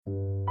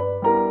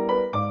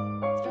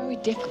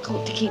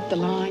difficult to keep the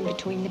line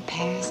between the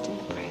past and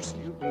the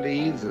present. Do you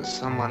believe that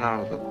someone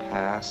out of the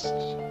past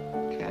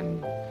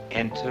can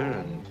enter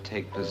and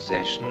take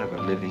possession of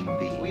a living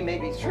being? We may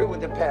be through with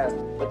the past,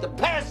 but the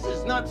past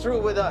is not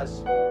through with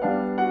us.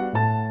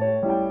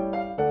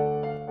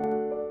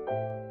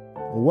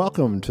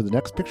 Welcome to The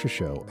Next Picture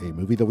Show, a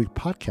Movie of the Week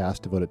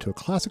podcast devoted to a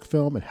classic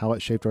film and how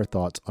it shaped our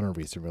thoughts on a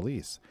recent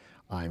release.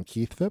 I'm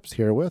Keith Phipps,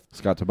 here with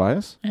Scott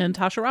Tobias and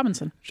Tasha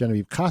Robinson.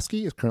 Genevieve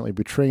Koski is currently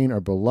betraying our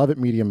beloved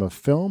medium of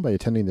film by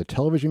attending the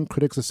Television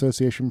Critics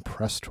Association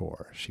press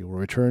tour. She will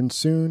return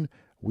soon,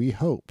 we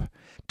hope.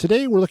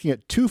 Today we're looking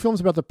at two films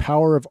about the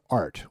power of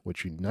art,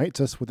 which unites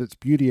us with its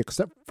beauty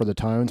except for the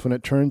times when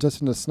it turns us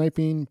into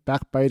sniping,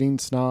 backbiting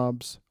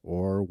snobs,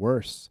 or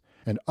worse,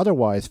 and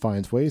otherwise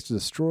finds ways to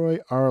destroy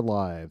our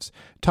lives.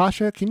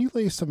 Tasha, can you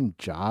lay some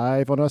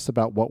jive on us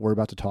about what we're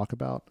about to talk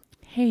about?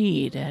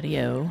 Hey,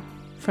 Daddy-O.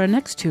 For our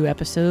next two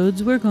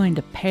episodes, we're going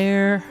to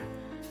pair.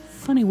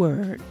 Funny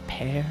word,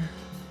 pair.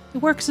 It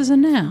works as a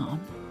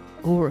noun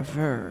or a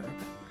verb.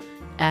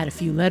 Add a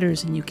few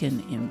letters and you can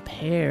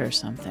impair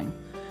something.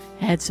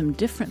 Add some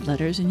different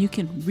letters and you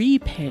can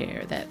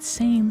repair that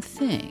same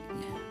thing.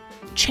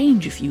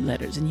 Change a few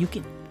letters and you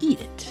can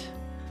eat it.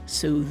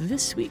 So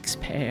this week's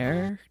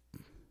pair...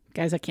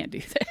 Guys, I can't do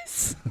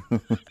this.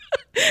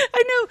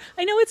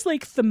 I know it's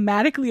like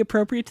thematically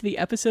appropriate to the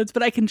episodes,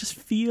 but I can just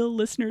feel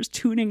listeners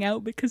tuning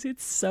out because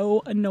it's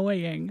so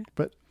annoying.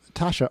 But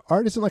Tasha,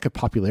 art isn't like a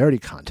popularity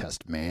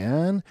contest,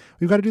 man.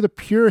 We've got to do the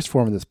purest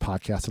form of this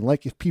podcast. And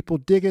like, if people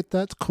dig it,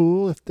 that's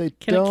cool. If they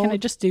don't... Can I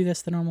just do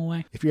this the normal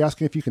way? If you're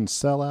asking if you can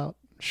sell out,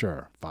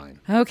 sure,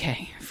 fine.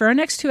 Okay. For our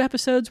next two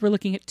episodes, we're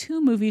looking at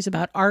two movies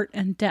about art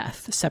and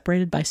death,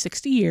 separated by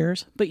 60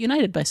 years, but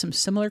united by some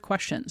similar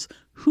questions.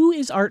 Who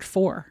is art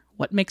for?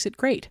 What makes it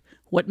great?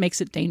 What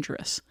makes it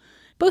dangerous?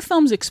 Both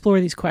films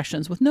explore these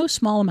questions with no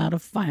small amount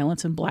of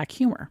violence and black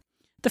humor.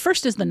 The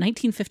first is the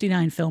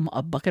 1959 film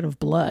A Bucket of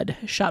Blood,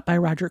 shot by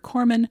Roger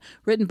Corman,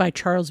 written by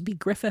Charles B.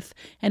 Griffith,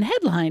 and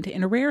headlined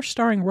in a rare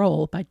starring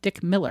role by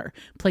Dick Miller,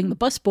 playing the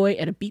busboy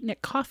at a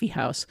beatnik coffee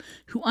house,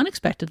 who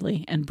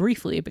unexpectedly and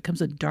briefly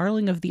becomes a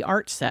darling of the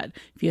art set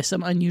via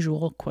some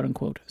unusual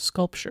quote-unquote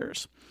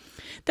sculptures.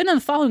 Then in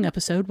the following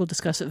episode, we'll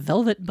discuss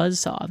Velvet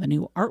Buzzsaw, the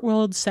new art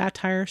world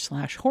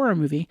satire/horror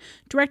movie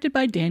directed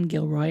by Dan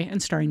Gilroy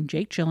and starring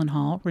Jake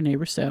Gyllenhaal, Rene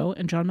Russo,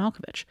 and John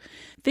Malkovich.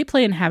 They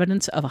play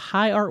inhabitants of a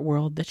high art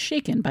world that's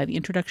shaken by the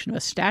introduction of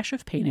a stash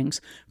of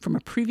paintings from a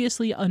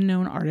previously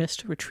unknown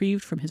artist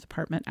retrieved from his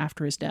apartment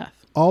after his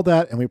death. All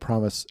that, and we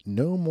promise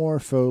no more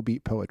faux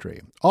beat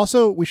poetry.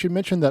 Also, we should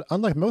mention that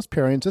unlike most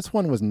pairings, this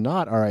one was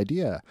not our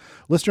idea.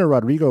 Listener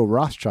Rodrigo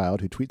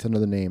Rothschild, who tweets under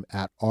the name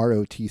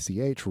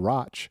 @ROTCH,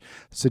 Roch,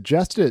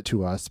 suggested it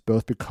to us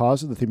both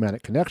because of the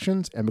thematic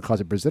connections and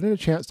because it presented a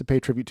chance to pay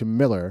tribute to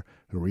Miller,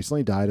 who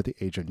recently died at the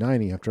age of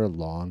 90 after a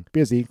long,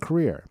 busy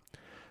career.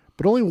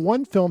 But only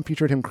one film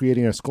featured him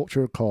creating a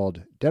sculpture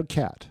called Dead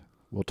Cat.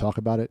 We'll talk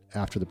about it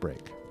after the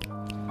break.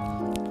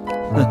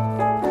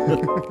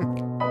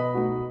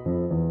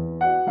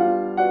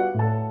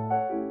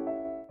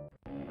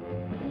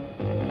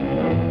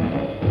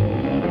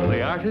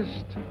 The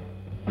artist,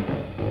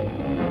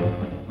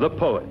 the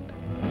poet,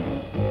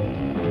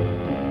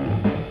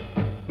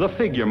 the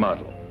figure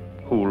model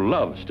who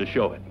loves to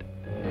show it.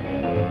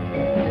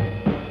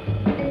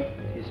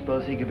 You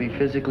suppose he could be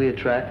physically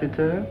attracted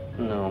to her?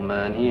 No,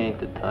 man, he ain't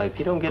the type.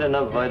 He don't get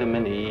enough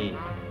vitamin E.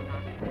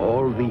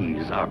 All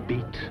these are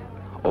beat.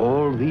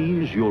 All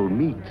these you'll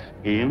meet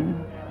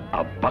in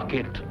A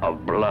Bucket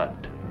of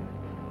Blood.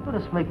 Let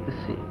us make the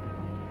scene.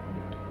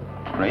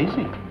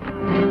 Crazy.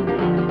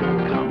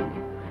 Come,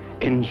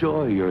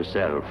 enjoy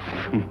yourself.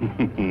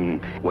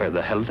 Where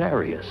the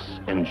hilarious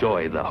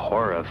enjoy the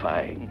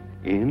horrifying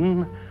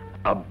in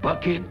A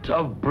Bucket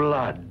of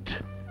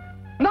Blood.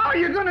 No,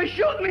 you're gonna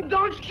shoot me!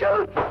 Don't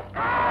shoot!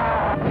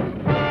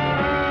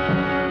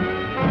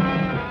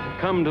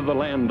 Come to the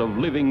land of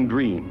living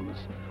dreams,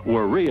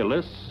 where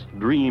realists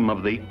dream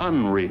of the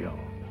unreal.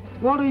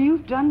 Walter,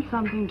 you've done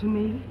something to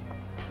me.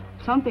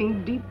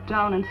 Something deep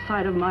down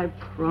inside of my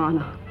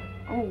prana.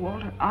 Oh,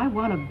 Walter, I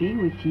want to be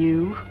with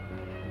you.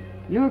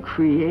 You're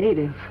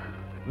creative.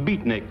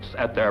 Beatniks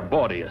at their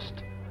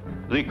bawdiest.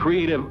 The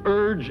creative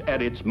urge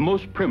at its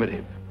most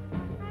primitive.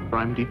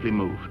 I'm deeply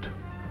moved,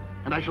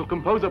 and I shall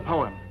compose a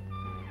poem.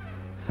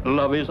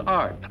 Love is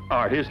art.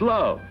 Art is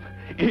love.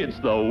 It's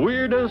the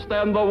weirdest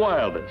and the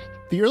wildest.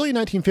 The early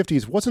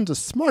 1950s wasn't the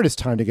smartest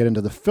time to get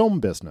into the film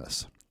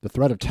business. The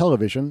threat of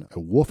television, a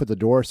wolf at the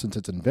door since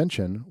its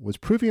invention, was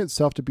proving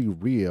itself to be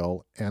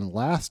real and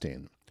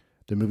lasting.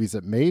 The movies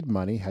that made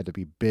money had to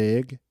be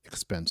big,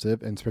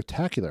 expensive, and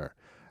spectacular,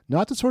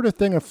 not the sort of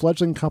thing a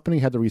fledgling company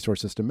had the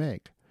resources to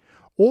make.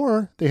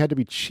 Or they had to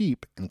be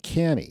cheap and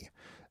canny.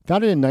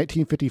 Founded in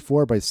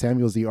 1954 by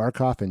Samuel Z.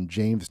 Arkoff and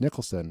James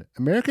Nicholson,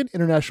 American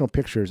International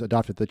Pictures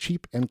adopted the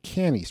cheap and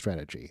canny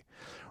strategy.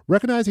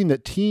 Recognizing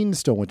that teens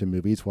still went to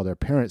movies while their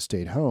parents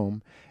stayed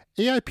home,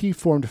 AIP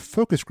formed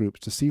focus groups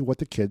to see what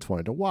the kids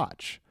wanted to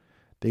watch.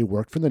 They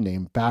worked from the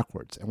name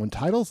backwards, and when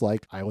titles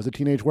like I Was a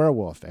Teenage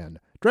Werewolf and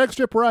Drag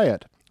Strip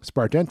Riot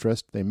Smart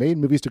interest, they made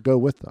movies to go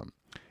with them.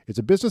 It's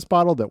a business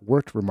model that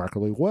worked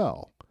remarkably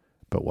well.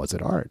 But was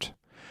it art?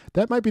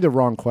 That might be the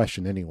wrong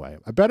question anyway.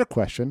 A better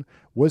question,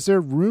 was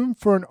there room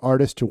for an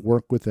artist to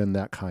work within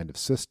that kind of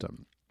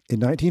system? In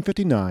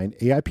 1959,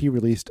 AIP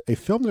released a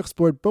film that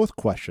explored both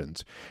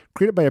questions,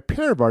 created by a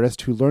pair of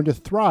artists who learned to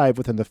thrive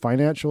within the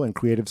financial and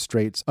creative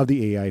straits of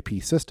the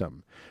AIP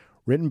system.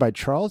 Written by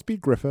Charles B.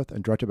 Griffith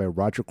and directed by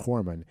Roger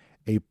Corman,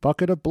 A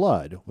Bucket of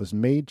Blood was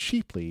made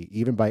cheaply,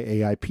 even by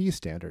AIP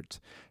standards,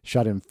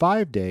 shot in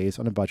 5 days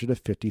on a budget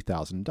of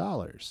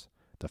 $50,000.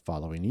 The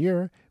following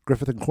year,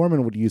 Griffith and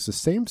Corman would use the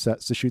same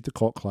sets to shoot the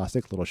cult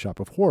classic Little Shop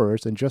of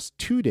Horrors in just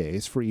 2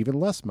 days for even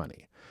less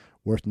money.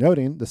 Worth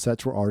noting, the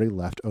sets were already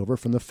left over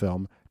from the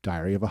film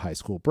Diary of a High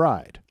School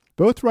Bride.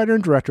 Both writer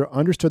and director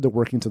understood the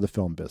workings of the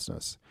film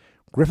business.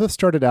 Griffith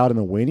started out in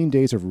the waning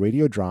days of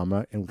radio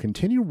drama and would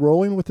continue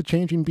rolling with the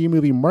changing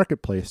B-movie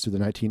marketplace through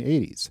the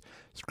 1980s,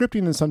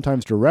 scripting and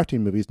sometimes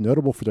directing movies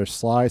notable for their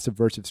sly,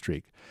 subversive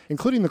streak,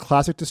 including the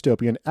classic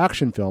dystopian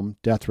action film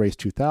Death Race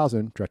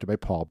 2000, directed by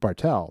Paul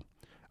Bartel.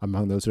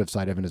 Among those who have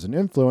cited him as an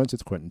influence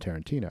is Quentin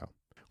Tarantino.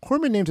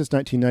 Corman named his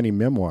 1990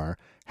 memoir,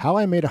 How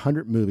I Made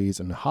 100 Movies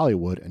in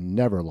Hollywood and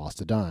Never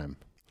Lost a Dime.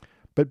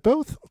 But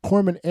both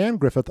Corman and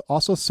Griffith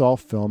also saw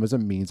film as a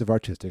means of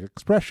artistic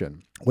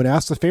expression. When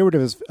asked the favorite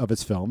of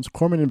his films,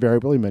 Corman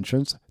invariably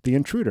mentions The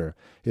Intruder,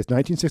 his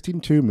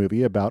 1962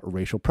 movie about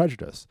racial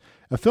prejudice,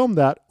 a film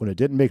that, when it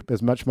didn't make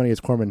as much money as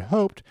Corman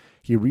hoped,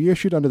 he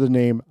reissued under the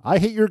name I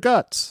Hate Your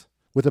Guts.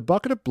 With A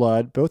Bucket of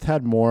Blood, both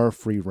had more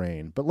free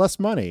reign, but less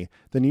money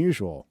than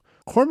usual.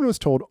 Corman was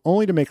told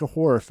only to make a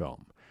horror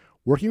film.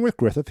 Working with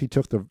Griffith, he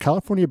took the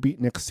California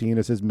beatnik scene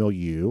as his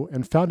milieu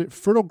and found it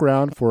fertile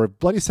ground for a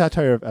bloody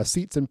satire of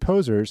ascetes and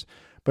posers,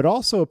 but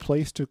also a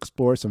place to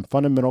explore some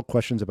fundamental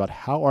questions about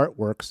how art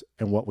works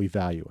and what we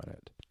value in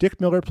it. Dick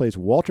Miller plays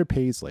Walter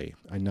Paisley,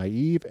 a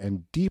naive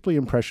and deeply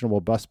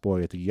impressionable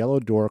busboy at the Yellow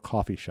Door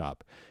coffee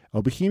shop,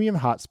 a bohemian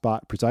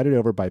hotspot presided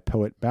over by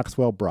poet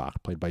Maxwell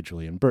Brock, played by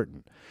Julian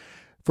Burton.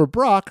 For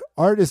Brock,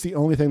 art is the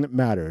only thing that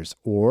matters,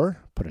 or,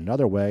 put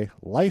another way,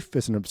 life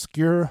is an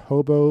obscure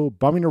hobo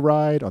bumming a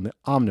ride on the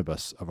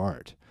omnibus of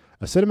art.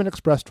 A sentiment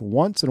expressed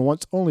once and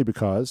once only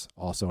because,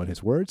 also in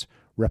his words,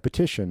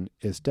 repetition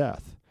is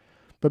death.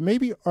 But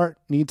maybe art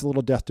needs a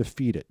little death to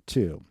feed it,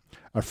 too.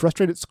 A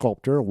frustrated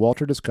sculptor,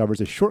 Walter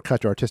discovers a shortcut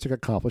to artistic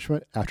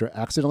accomplishment after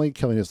accidentally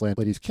killing his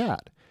landlady's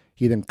cat.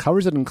 He then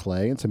covers it in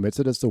clay and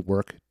submits it as the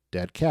work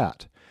Dead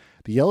Cat.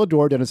 The Yellow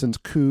Door denizens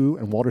coo,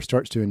 and Walter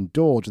starts to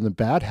indulge in the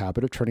bad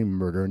habit of turning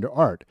murder into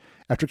art,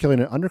 after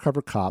killing an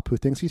undercover cop who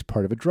thinks he's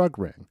part of a drug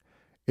ring.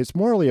 It's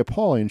morally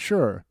appalling,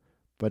 sure,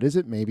 but is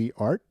it maybe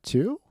art,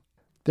 too?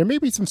 There may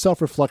be some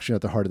self-reflection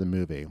at the heart of the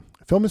movie.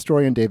 Film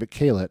historian David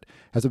Caylett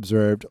has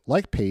observed,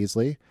 like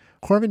Paisley,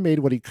 Corman made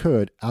what he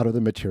could out of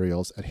the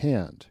materials at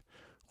hand.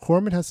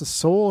 Corman has the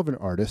soul of an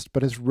artist,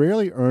 but has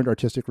rarely earned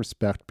artistic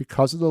respect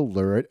because of the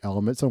lurid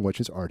elements on which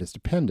his art is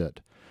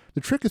dependent. The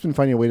trick has been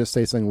finding a way to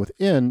say something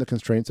within the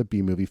constraints of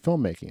B-movie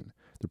filmmaking.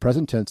 The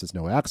present tense is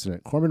no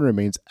accident. Corman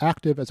remains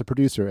active as a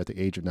producer at the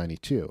age of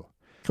 92.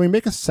 Can we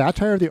make a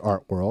satire of the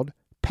art world,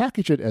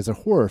 package it as a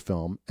horror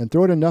film, and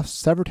throw in enough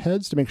severed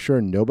heads to make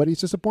sure nobody's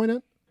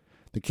disappointed?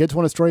 The kids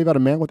want a story about a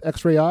man with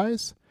x-ray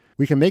eyes?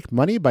 We can make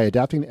money by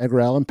adapting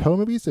Edgar Allan Poe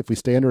movies if we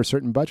stay under a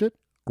certain budget?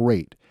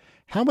 Great.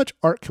 How much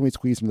art can we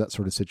squeeze into that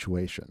sort of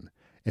situation?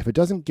 If it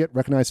doesn't get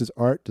recognized as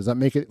art, does that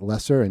make it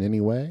lesser in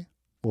any way?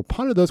 We'll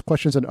ponder those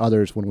questions and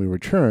others when we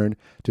return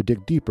to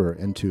dig deeper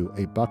into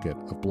A Bucket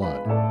of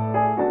Blood.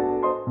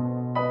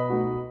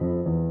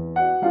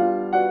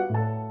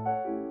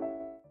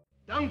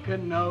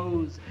 Duncan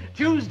knows.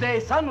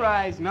 Tuesday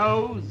Sunrise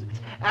knows.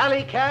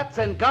 Alley cats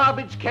and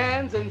garbage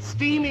cans and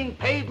steaming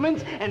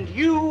pavements and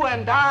you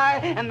and I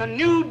and the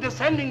nude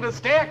descending the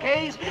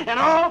staircase and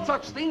all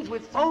such things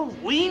with souls.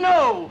 We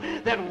know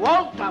that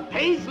Walter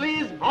Paisley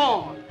is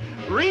born.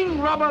 Ring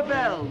rubber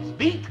bells,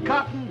 beat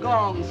cotton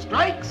gongs,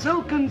 strike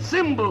silken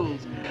cymbals,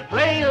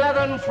 play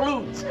leathern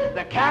flutes,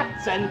 the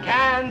cats and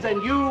cans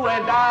and you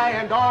and I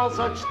and all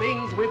such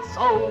things with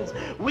souls.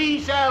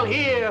 We shall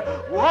hear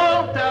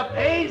Walter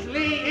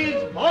Paisley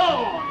is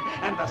born,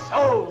 and the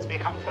souls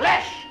become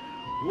flesh.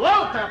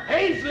 Walter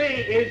Paisley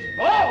is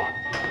born.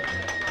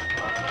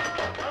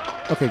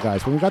 Okay,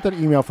 guys, when we got that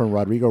email from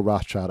Rodrigo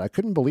Rothschild, I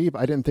couldn't believe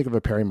I didn't think of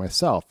a pairing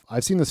myself.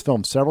 I've seen this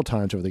film several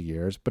times over the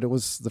years, but it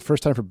was the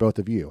first time for both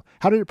of you.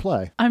 How did it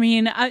play? I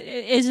mean,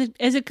 as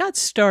it got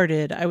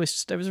started, I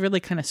was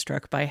really kind of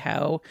struck by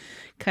how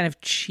kind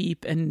of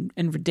cheap and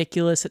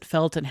ridiculous it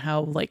felt, and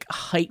how like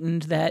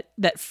heightened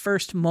that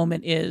first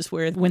moment is,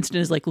 where Winston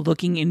is like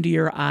looking into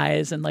your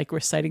eyes and like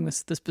reciting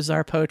this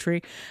bizarre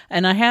poetry.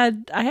 And I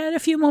had a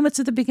few moments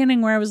at the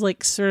beginning where I was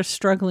like sort of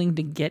struggling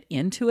to get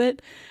into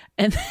it,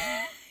 and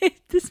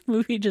this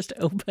movie just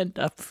opened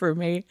up for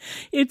me.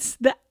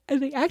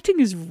 The acting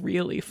is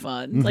really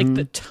fun. Mm-hmm. Like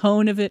the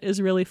tone of it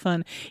is really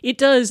fun.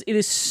 It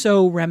is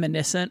so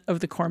reminiscent of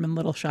the Corman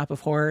Little Shop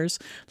of Horrors,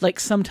 like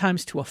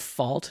sometimes to a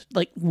fault.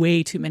 Like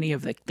way too many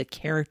of the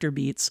character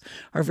beats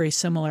are very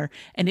similar,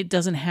 and it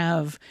doesn't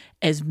have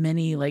as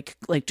many like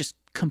just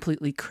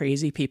completely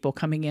crazy people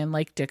coming in,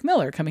 like Dick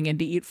Miller coming in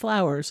to eat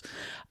flowers.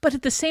 But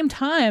at the same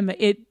time,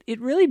 it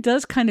really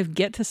does kind of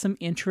get to some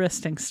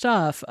interesting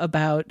stuff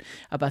about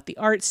the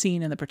art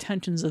scene and the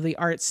pretensions of the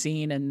art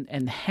scene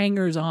and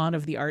hangers-on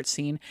of the art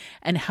scene,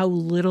 and how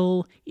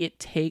little it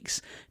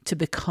takes to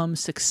become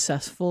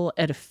successful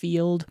at a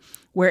field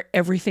where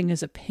everything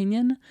is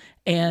opinion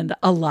and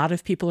a lot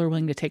of people are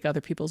willing to take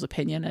other people's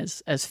opinion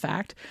as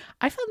fact.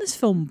 I found this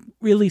film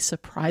really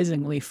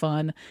surprisingly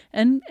fun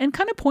and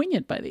kind of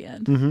poignant by the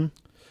end. Mm-hmm.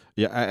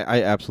 Yeah,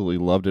 I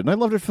absolutely loved it. And I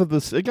loved it for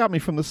this. It got me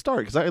from the start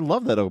because I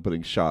love that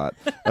opening shot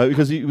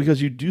because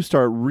you do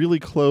start really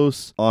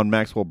close on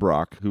Maxwell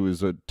Brock, who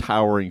is a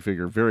towering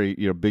figure, very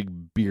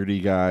big beardy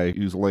guy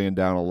who's laying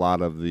down a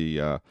lot of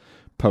the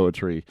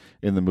poetry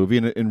in the movie,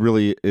 and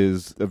really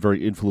is a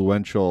very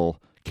influential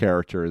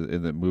character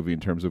in the movie in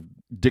terms of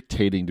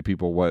dictating to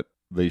people what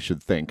they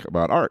should think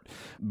about art.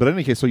 But in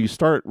any case, so you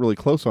start really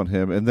close on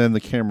him, and then the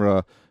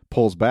camera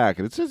pulls back,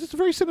 and it's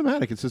very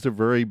cinematic. It's just a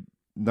very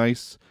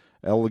nice,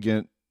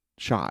 elegant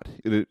shot.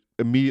 It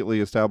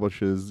immediately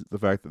establishes the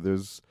fact that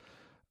there's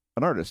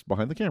an artist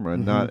behind the camera,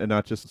 and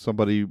not just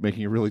somebody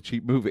making a really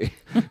cheap movie,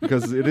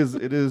 because it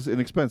is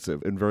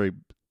inexpensive and very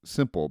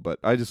simple. But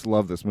I just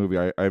love this movie.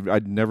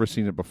 I'd never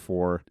seen it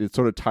before. It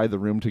sort of tied the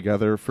room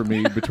together for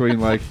me between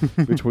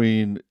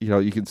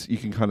you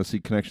can kind of see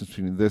connections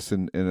between this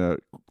and a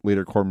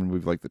later Corman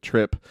movie like The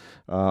Trip,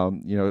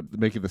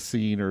 making the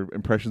scene or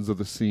impressions of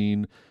the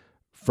scene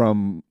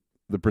from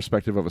the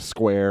perspective of a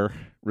square,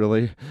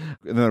 really.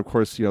 And then of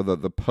course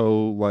the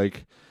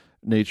Poe-like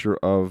nature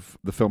of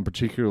the film,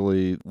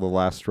 particularly the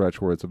last stretch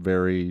where it's a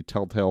very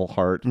telltale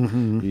heart,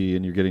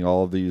 and you're getting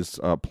all of these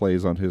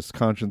plays on his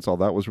conscience. All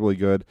that was really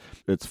good.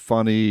 It's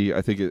funny.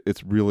 I think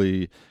it's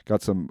really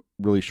got some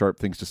really sharp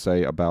things to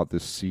say about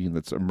this scene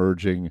that's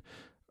emerging,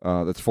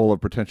 that's full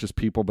of pretentious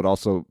people, but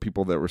also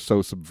people that were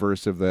so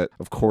subversive that,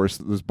 of course,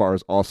 this bar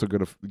is also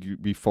going to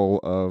be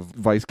full of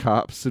vice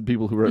cops and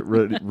people who are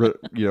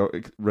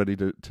ready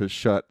to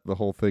shut the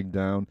whole thing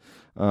down.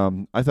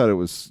 I thought it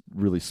was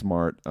really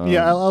smart.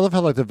 I love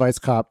how the vice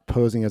cop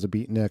posing as a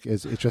beatnik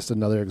is just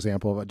another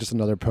example of just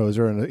another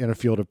poser in a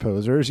field of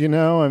posers. I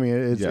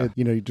mean,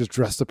 you just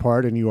dress the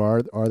part and you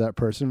are that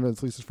person,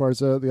 at least as far as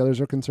the others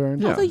are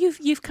concerned. Although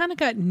you've kind of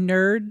got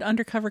nerd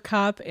undercover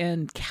cop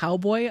and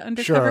cowboy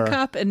undercover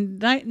cop, and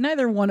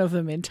neither one of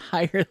them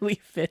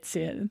entirely fits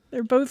in.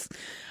 They're both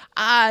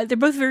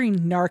very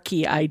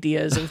narky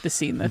ideas of the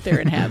scene that they're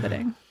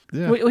inhabiting.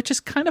 Yeah. Which is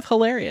kind of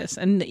hilarious,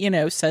 and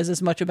says as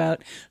much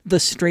about the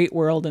straight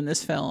world in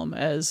this film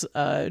as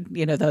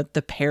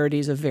the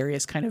parodies of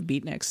various kind of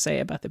beatniks say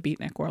about the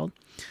beatnik world.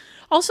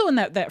 Also, in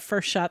that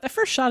first shot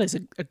is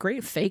a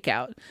great fake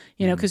out,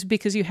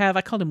 because you have,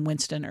 I called him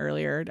Winston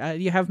earlier.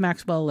 You have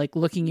Maxwell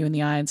looking you in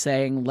the eye and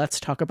saying, "Let's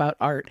talk about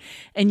art,"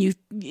 and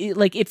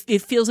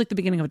it feels like the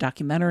beginning of a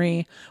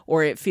documentary,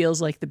 or it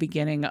feels like the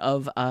beginning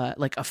of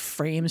a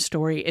frame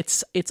story.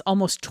 It's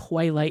almost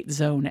Twilight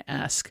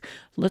Zone-esque.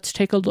 Let's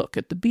take a look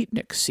at the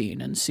beatnik scene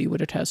and see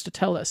what it has to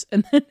tell us,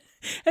 and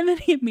then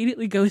he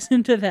immediately goes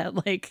into that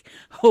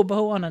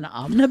hobo on an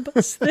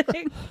omnibus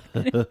thing.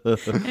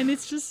 And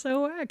it's just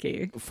so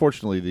wacky.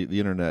 Fortunately, the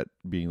internet,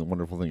 being the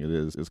wonderful thing it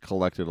is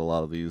collected a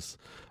lot of these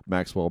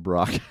Maxwell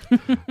Brock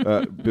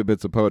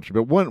bits of poetry.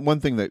 But one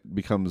thing that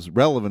becomes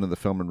relevant in the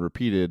film and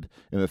repeated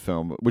in the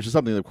film, which is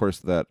something, of course,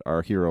 that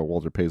our hero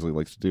Walter Paisley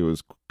likes to do,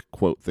 is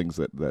quote things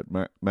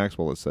that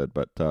Maxwell has said.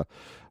 But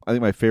I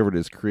think my favorite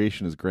is,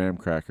 "Creation is graham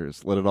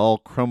crackers. Let it all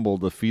crumble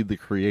to feed the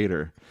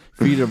creator.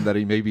 Feed him that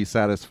he may be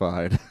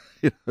satisfied."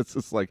 It's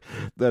just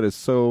that is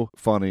so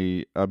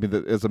funny. I mean,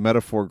 as a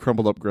metaphor,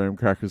 crumbled up graham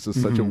crackers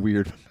is such a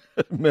weird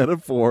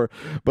metaphor,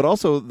 but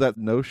also that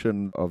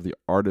notion of the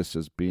artist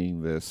as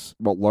being this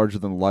larger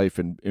than life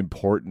and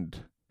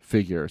important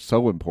figure,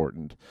 so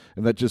important,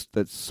 and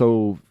that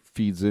so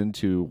feeds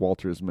into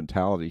Walter's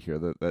mentality here.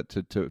 That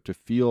to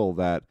feel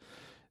that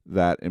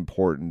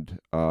important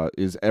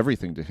is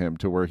everything to him,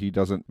 to where he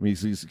doesn't. I mean,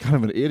 he's kind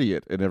of an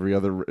idiot in every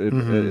other.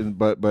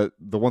 But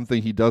the one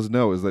thing he does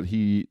know is that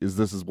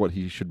this is what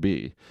he should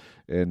be,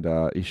 and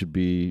he should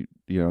be.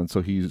 And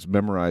so he's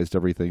memorized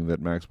everything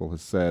that Maxwell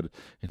has said,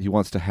 and he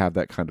wants to have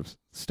that kind of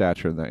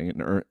stature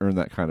and earn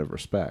that kind of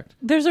respect.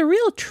 There's a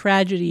real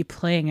tragedy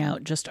playing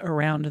out just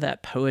around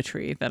that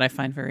poetry that I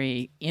find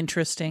very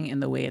interesting in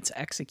the way it's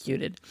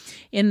executed.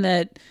 In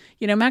that,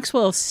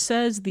 Maxwell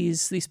says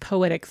these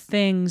poetic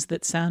things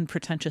that sound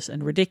pretentious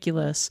and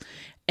ridiculous,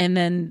 and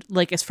then,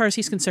 as far as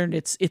he's concerned,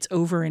 it's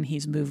over and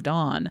he's moved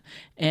on.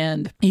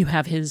 And you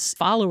have his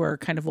follower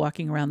kind of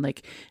walking around,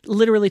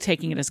 literally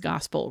taking it as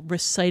gospel,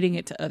 reciting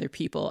it to other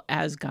people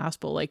as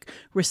gospel,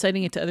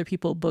 reciting it to other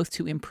people both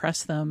to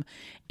impress them,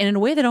 and in a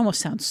way that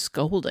almost sounds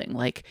scolding.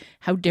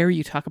 How dare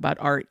you talk about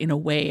art in a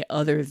way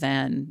other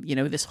than,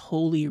 this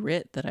holy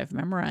writ that I've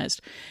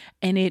memorized.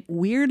 And it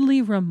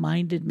weirdly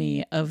reminded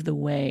me of the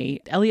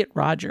way Elliot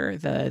Rodger,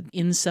 the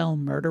incel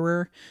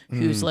murderer,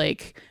 whose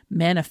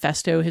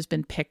manifesto has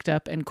been picked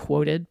up and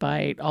quoted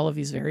by all of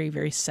these very,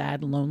 very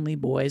sad, lonely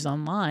boys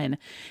online.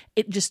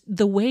 It just,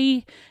 the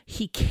way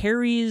he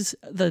carries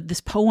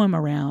this poem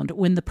around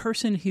when the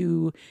person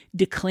who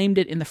declaimed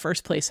it in the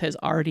first place has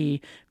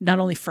already not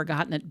only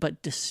forgotten it,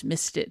 but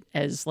dismissed it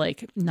as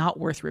like not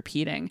worth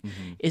repeating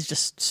is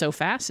just so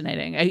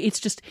fascinating.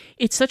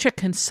 It's such a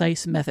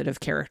concise method of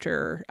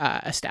character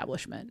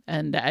establishment.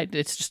 And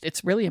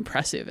it's really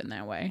impressive in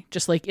that way.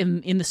 Just like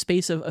in the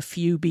space of a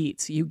few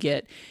beats, you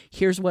get,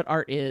 here's what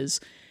art is.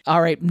 All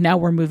right, now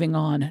we're moving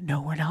on. No,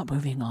 we're not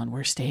moving on.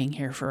 We're staying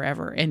here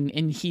forever.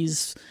 And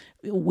he's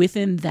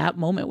within that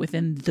moment,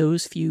 within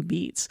those few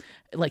beats,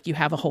 like you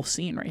have a whole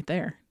scene right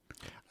there.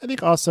 I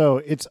think also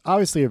it's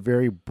obviously a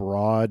very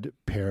broad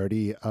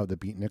parody of the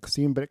beatnik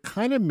scene, but it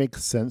kind of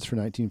makes sense for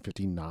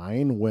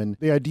 1959 when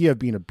the idea of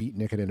being a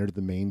beatnik had entered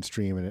the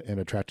mainstream and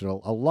attracted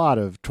a lot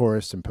of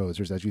tourists and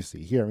posers, as you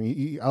see here. I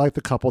mean, I like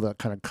the couple that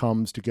kind of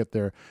comes to get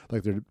their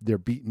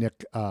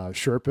beatnik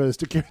Sherpas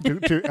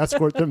to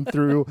escort them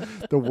through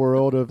the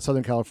world of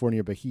Southern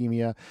California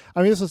bohemia.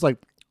 I mean, this is like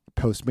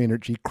post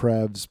Maynard G.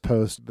 Krebs,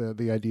 post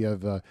the idea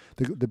of the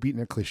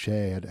beatnik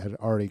cliche had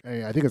already.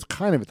 I think it's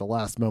kind of at the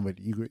last moment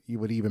you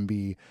would even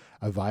be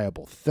a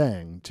viable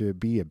thing to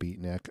be a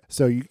beatnik.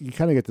 So you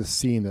kind of get this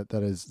scene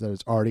that is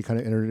already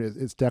kind of entered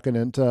its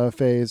decadent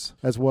phase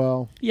as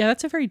well. Yeah,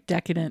 that's a very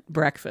decadent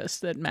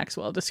breakfast that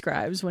Maxwell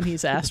describes when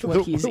he's asked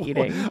what he's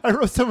eating. I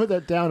wrote some of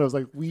that down. It was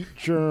like wheat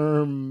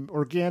germ,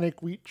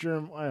 organic wheat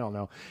germ. I don't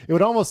know. It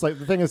would almost like,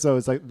 the thing is though,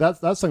 it's like that's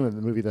something in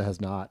the movie that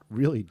has not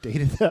really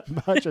dated that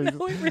much.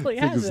 No, it really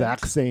the hasn't.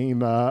 exact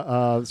same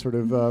sort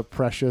of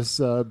precious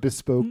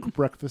bespoke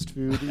breakfast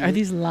food. Are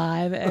these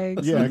live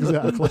eggs? Yeah,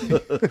 exactly.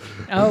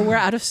 Oh, we're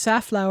out of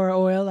safflower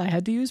oil. I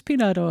had to use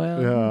peanut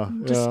oil.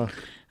 Yeah.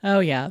 Oh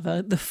yeah,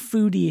 the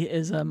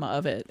foodieism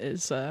of it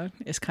is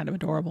kind of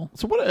adorable.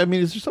 So what? I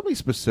mean, is there something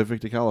specific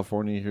to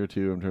California here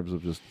too, in terms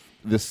of just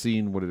this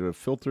scene? Would it have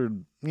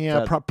filtered?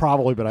 Yeah,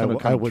 probably, but I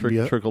wouldn't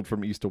be trickled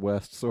from east to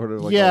west, sort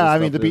of. Like yeah, I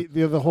mean,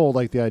 the whole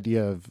like the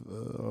idea of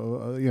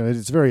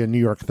it's very a New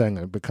York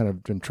thing, but kind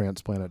of been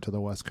transplanted to the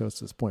West Coast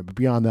at this point. But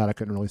beyond that, I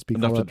couldn't really speak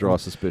enough to draw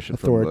suspicion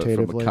from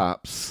the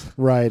cops.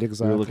 Right,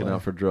 exactly. We were looking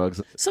out for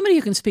drugs. Somebody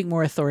who can speak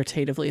more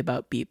authoritatively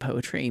about beat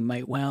poetry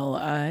might well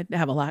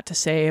have a lot to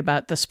say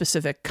about the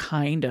specific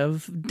kind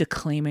of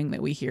declaiming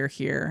that we hear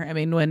here. I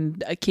mean,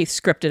 when Keith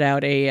scripted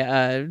out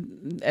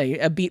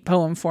a beat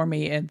poem for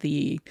me at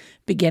the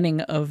beginning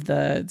of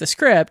the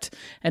script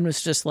and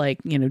was just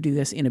like, do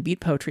this in a beat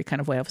poetry kind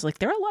of way, I was like,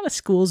 there are a lot of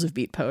schools of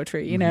beat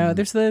poetry.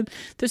 There's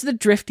the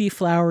drifty,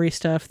 flowery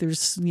stuff.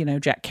 There's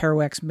Jack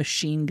Kerouac's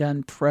machine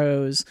gun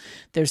prose.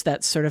 There's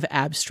that sort of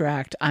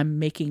abstract, I'm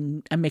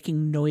making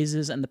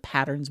noises and the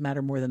patterns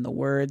matter more than the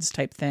words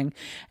type thing.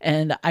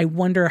 And I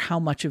wonder how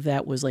much of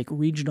that was like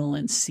regional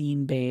and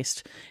scene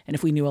based, and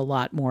if we knew a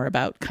lot more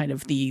about kind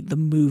of the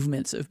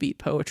movements of beat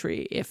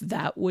poetry, if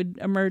that would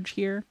emerge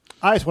here.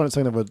 I just wanted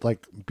something that would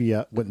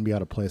wouldn't be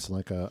out of place in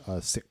like a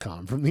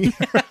sitcom from the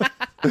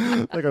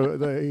era. Like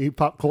a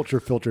pop culture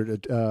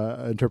filtered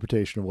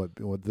interpretation of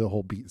what the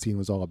whole beat scene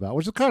was all about,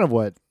 which is kind of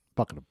what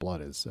Bucket of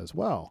Blood is as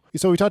well.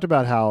 So we talked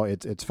about how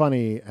it's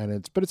funny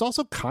but it's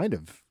also kind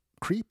of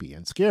creepy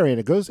and scary,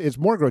 and it's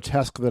more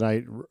grotesque than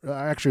I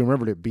actually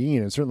remembered it being,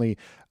 and certainly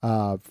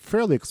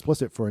fairly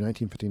explicit for a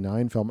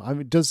 1959 film. I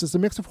mean, does the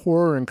mix of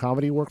horror and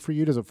comedy work for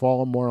you? Does it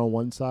fall more on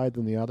one side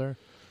than the other?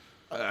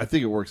 I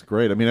think it works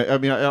great. I mean, I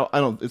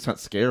don't. It's not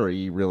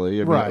scary, really.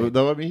 Right.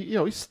 Though,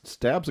 he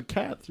stabs a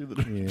cat through the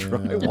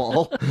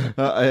drywall.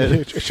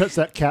 It shuts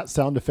that cat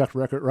sound effect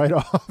record right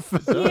off.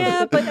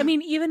 Yeah, but I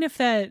mean, even if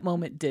that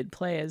moment did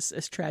play as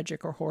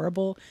tragic or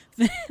horrible,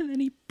 then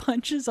he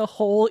punches a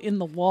hole in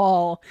the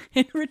wall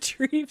and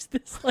retrieves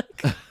this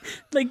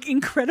like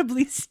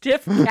incredibly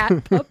stiff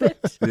cat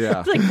puppet. Yeah,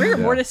 it's like rigor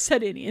mortis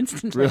set in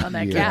instantly on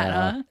that cat.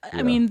 Huh? Yeah.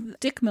 I mean,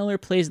 Dick Miller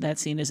plays that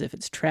scene as if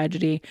it's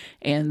tragedy,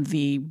 and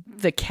the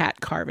cat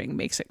carving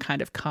makes it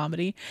kind of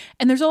comedy.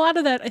 And there's a lot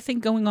of that, I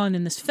think, going on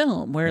in this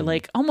film where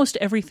like almost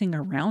everything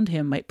around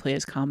him might play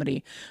as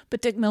comedy,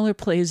 but Dick Miller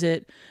plays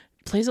it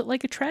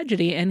like a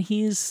tragedy, and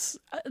he's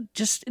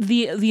just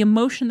the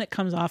emotion that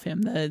comes off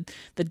him, the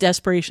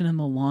desperation and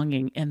the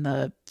longing and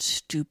the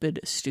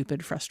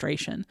stupid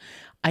frustration,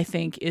 I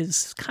think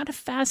is kind of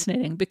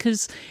fascinating,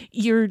 because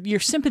your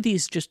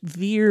sympathies just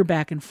veer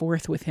back and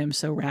forth with him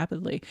so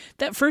rapidly.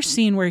 That first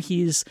scene where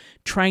he's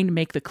trying to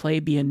make the clay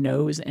be a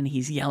nose and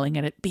he's yelling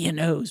at it, be a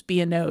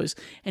nose,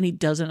 and he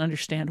doesn't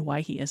understand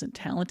why he isn't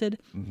talented,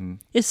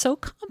 is so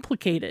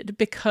complicated,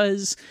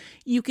 because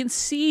you can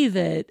see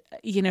that,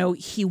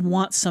 he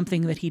wants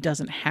something that he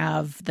doesn't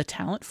have the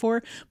talent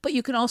for, but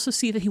you can also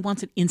see that he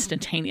wants it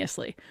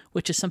instantaneously,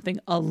 which is something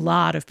a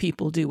lot of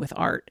people do with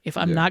art. If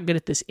I'm not good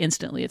at this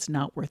instantly, it's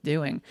not worth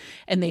doing.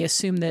 And they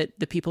assume that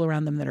the people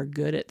around them that are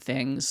good at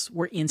things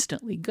were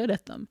instantly good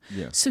at them.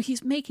 Yeah. So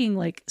he's making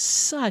like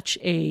such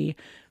a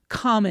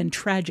common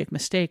tragic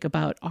mistake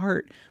about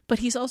art, but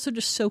he's also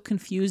just so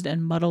confused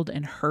and muddled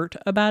and hurt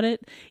about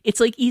it. It's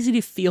like easy to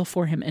feel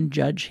for him and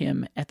judge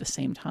him at the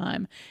same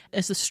time.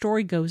 As the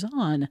story goes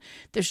on,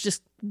 there's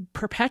just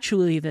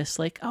perpetually this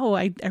like, oh,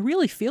 I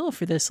really feel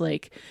for this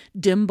like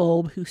dim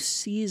bulb who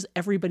sees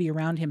everybody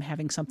around him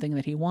having something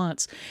that he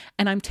wants,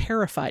 and I'm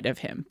terrified of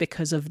him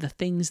because of the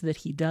things that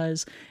he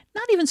does.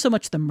 Not even so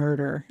much the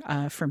murder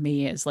for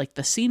me as like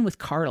the scene with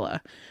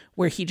Carla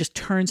where he just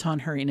turns on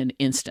her in an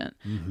instant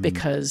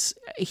because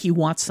he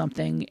wants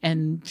something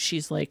and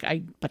she's like,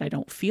 but I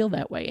don't feel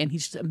that way, and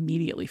he's just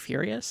immediately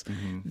furious.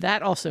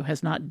 That also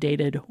has not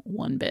dated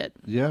one bit.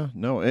 Yeah,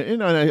 no,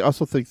 and I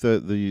also think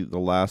that the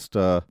last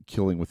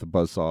killing with the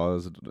buzzsaw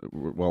is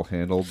well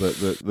handled.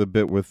 The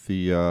bit with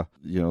the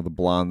the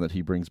blonde that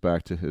he brings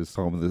back to his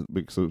home, the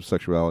mix of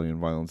sexuality and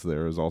violence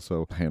there is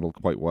also handled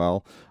quite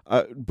well.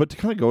 But to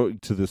kind of go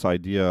to this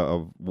idea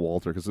of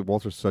Walter, because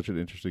Walter's such an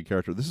interesting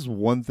character. This is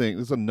one thing.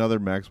 This is another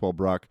Maxwell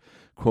Brock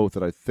quote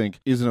that I think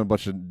isn't a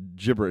bunch of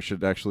gibberish.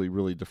 It actually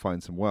really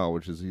defines him well,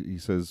 which is he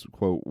says,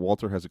 quote,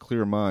 "Walter has a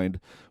clear mind.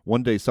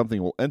 One day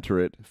something will enter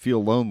it,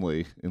 feel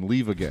lonely, and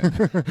leave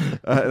again."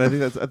 And I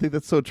think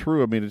that's so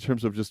true. I mean, in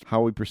terms of just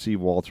how we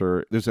perceive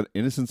Walter, there's an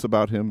innocence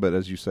about him, but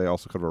as you say,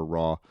 also kind of a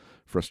raw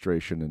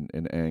frustration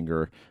and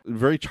anger.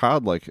 Very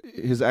childlike.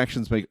 His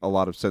actions make a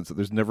lot of sense.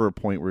 There's never a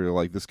point where you're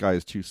like, this guy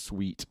is too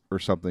sweet or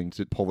something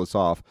to pull this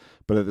off.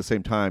 But at the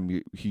same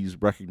time,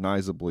 he's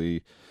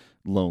recognizably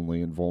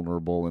lonely and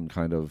vulnerable and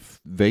kind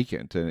of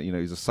vacant, and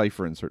he's a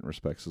cipher in certain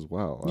respects as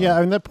well. Yeah,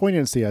 I mean, that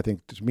poignancy, I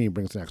think, to me,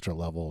 brings an extra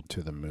level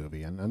to the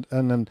movie, and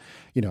then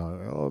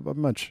a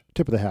much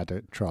tip of the hat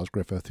to Charles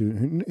Griffith, who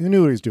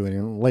knew what he's doing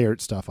and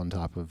layered stuff on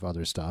top of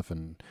other stuff,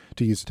 and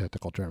to use a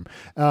technical term,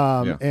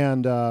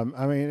 and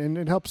I mean, and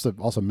it helps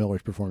also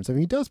Miller's performance. I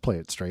mean, he does play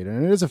it straight,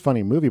 and it is a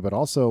funny movie, but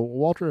also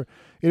Walter,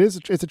 it's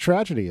a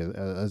tragedy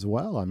as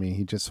well. I mean,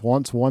 he just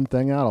wants one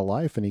thing out of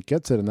life, and he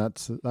gets it, and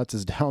that's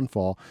his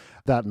downfall.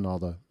 That and all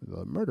the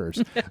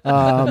murders.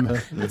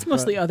 It's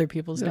mostly other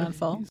people's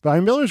downfall.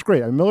 But Miller's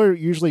great. Miller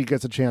usually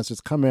gets a chance to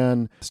just come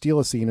in, steal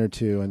a scene or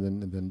two,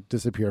 and then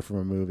disappear from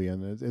a movie.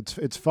 And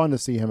it's fun to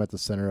see him at the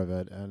center of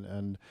it.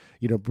 And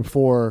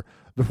before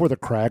the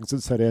crags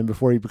had set in,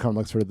 before he become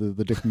like sort of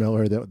the Dick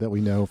Miller that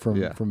we know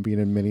from being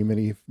in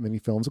many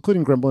films,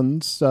 including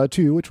Gremlins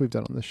 2, which we've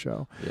done on this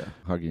show. Yeah,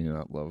 how can you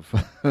not love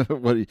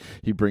what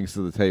he brings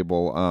to the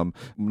table?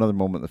 Another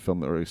moment in the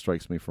film that really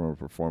strikes me from a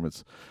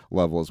performance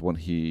level is when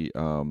he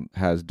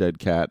has Dead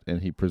Cat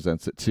and he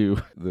presents it to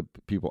the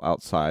people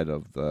outside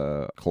of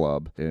the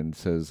club and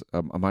says,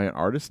 "Am I an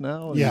artist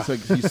now?" And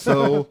he's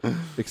so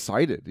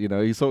excited.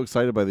 He's so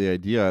excited by the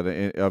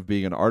idea of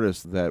being an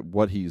artist that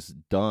what he's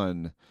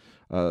done.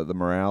 The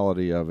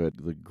morality of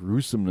it, the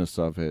gruesomeness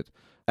of it,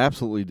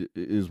 absolutely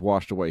is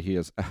washed away.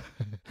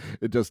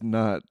 It does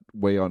not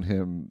weigh on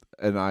him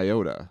an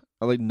iota.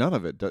 Like none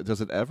of it. Does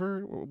it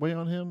ever weigh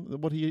on him?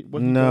 What he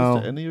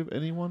does to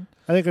anyone?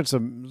 I think it's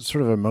a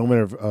sort of a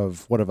moment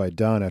of what have I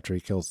done after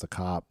he kills the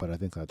cop. But I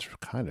think that's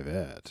kind of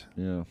it.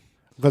 Yeah,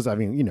 because I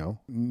mean,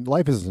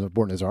 life is as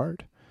important as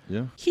art.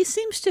 Yeah. He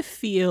seems to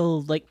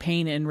feel like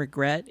pain and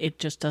regret. It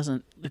just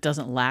doesn't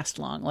last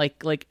long.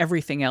 Like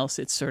everything else,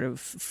 it's sort of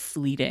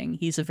fleeting.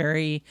 He's a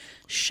very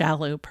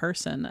shallow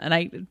person.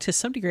 And to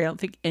some degree, I don't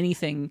think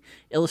anything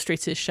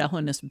illustrates his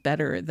shallowness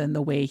better than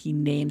the way he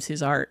names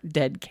his art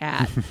Dead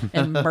Cat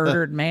and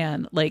Murdered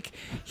Man. Like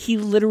he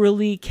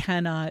literally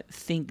cannot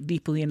think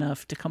deeply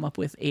enough to come up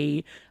with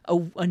a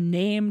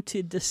name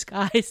to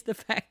disguise the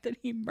fact that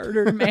he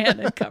murdered a man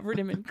and covered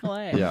him in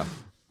clay. Yeah.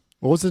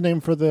 What was his name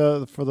for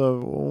the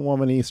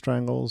woman he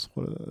strangles?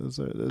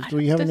 Do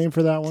we have a name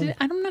for that one?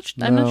 I'm not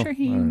sure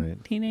he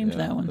named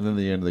that one. And then in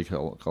the end they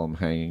call him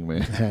Hanging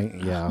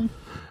Man. Yeah.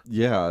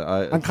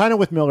 Yeah. I'm kind of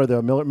with Miller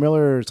though.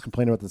 Miller's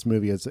complaint about this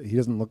movie is that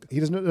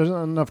there's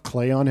not enough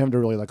clay on him to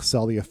really like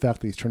sell the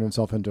effect that he's turned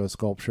himself into a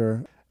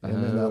sculpture. And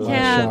then that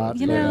last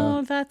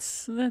shot,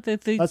 that's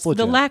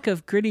the lack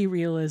of gritty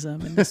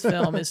realism in this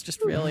film is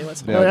just really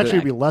what's holding it would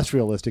actually be less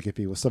realistic if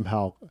he was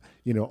somehow,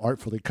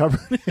 artfully covered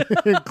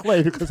in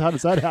clay, because how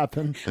does that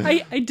happen?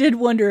 I did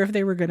wonder if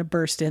they were going to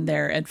burst in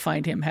there and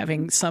find him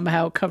having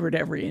somehow covered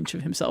every inch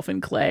of himself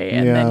in clay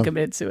and then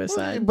committed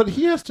suicide. Well, but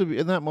he has to be,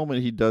 in that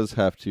moment, he does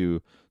have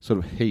to sort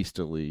of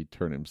hastily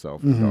turn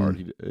himself into art.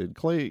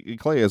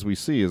 Clay, as we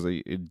see, is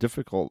a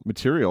difficult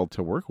material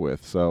to work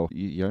with. So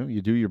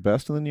you do your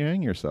best and then you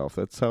hang yourself.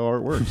 That's how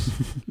art works.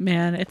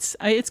 Man, it's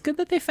good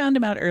that they found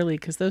him out early,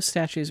 because those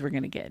statues were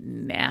going to get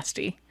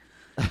nasty.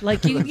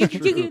 Like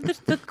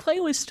the clay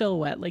was still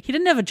wet. Like he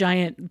didn't have a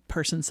giant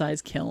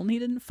person-sized kiln. He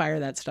didn't fire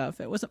that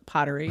stuff. It wasn't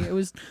pottery. It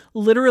was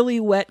literally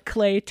wet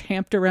clay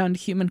tamped around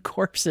human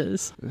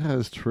corpses. That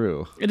is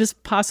true. It is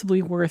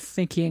possibly worth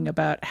thinking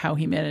about how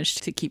he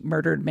managed to keep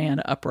Murdered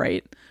Man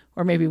upright,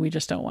 or maybe we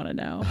just don't want to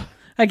know.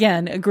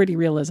 Again, a gritty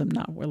realism,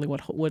 not really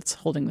what's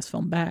holding this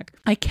film back.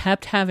 I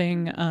kept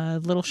having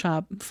Little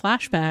Shop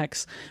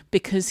flashbacks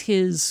because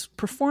his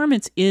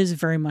performance is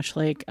very much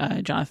like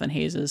Jonathan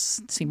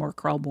Hayes' Seymour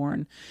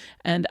Krelborn.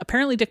 And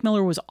apparently Dick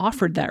Miller was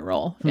offered that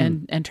role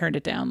and turned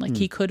it down. Like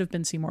he could have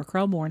been Seymour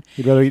Krelborn.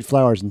 He'd rather eat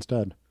flowers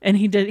instead. And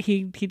he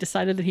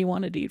decided that he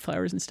wanted to eat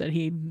flowers instead.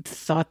 He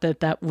thought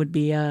that would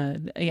be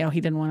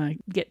he didn't want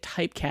to get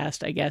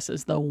typecast, I guess,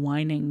 as the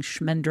whining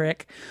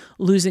schmendrick,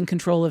 losing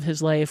control of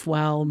his life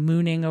while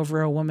mooning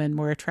over a woman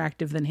more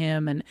attractive than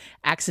him and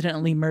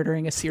accidentally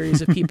murdering a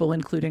series of people,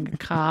 including a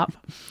cop,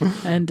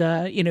 and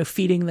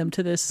feeding them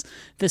to this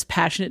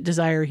passionate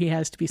desire he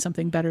has to be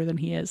something better than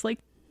he is. Like,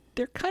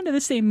 they're kind of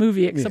the same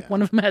movie, except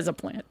one of them has a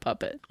plant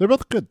puppet. They're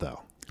both good,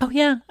 though. Oh,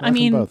 yeah.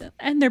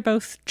 And they're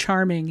both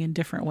charming in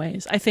different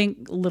ways. I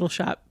think Little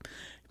Shop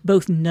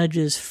both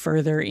nudges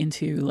further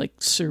into like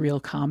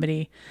surreal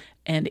comedy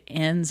and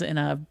ends in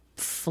a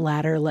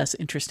flatter, less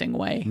interesting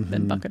way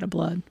than Bucket of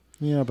Blood.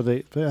 Yeah, but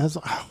it has,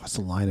 what's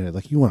the line in it?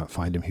 Like, you want to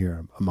find him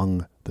here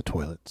among the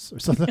toilets or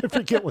something. I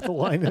forget what the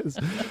line is.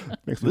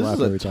 Makes me laugh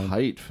every time. This is a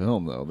tight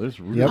film, though. There's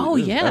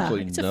really,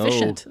 it's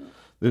efficient.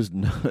 There's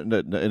no, and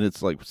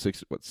it's like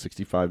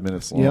 65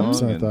 minutes long. Yeah,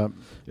 something like that.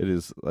 It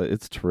is.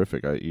 It's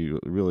terrific.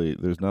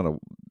 There's not a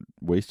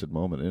wasted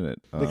moment in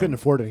it. They couldn't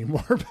afford it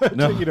anymore, but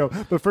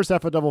but first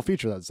half a double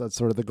feature. That's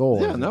sort of the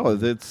goal. Yeah, no,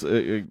 it's.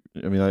 You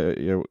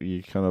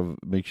kind of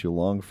makes you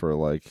long for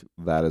like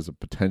that as a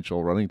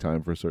potential running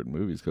time for certain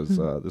movies because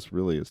this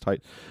really is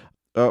tight.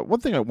 One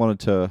thing I wanted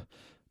to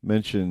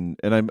mention,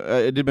 and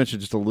I did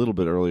mention just a little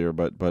bit earlier,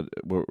 but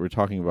we're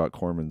talking about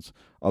Corman's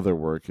other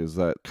work is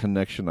that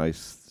connection I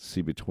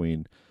see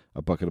between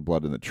A Bucket of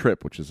Blood and The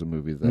Trip, which is a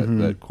movie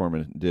that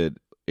Corman did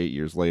 8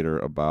 years later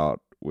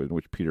in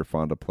which Peter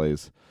Fonda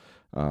plays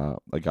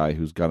a guy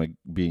who's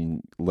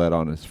being led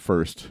on his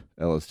first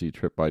LSD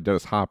trip by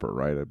Dennis Hopper,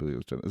 right? I believe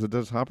it was Is it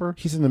Dennis Hopper?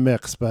 He's in the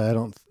mix, but I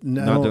don't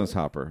know. Not Dennis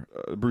Hopper.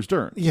 Bruce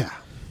Dern. Yeah.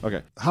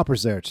 Okay.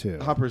 Hopper's there too.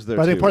 But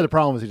I think part of the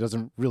problem is he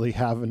doesn't really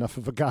have enough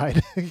of a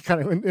guide. He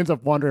kind of ends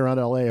up wandering around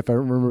LA, if I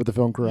remember the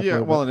film correctly. Yeah,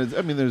 well, and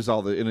there's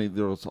all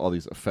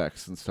these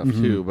effects and stuff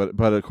too.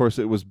 But of course,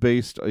 it was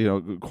based.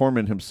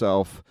 Corman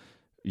himself,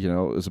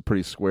 is a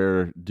pretty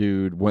square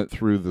dude. Went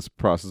through this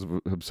process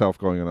of himself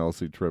going on an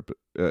LSD trip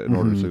in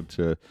order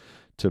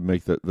to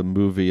make the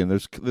movie, and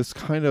there's this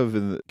kind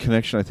of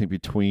connection I think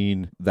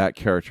between that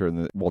character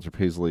and Walter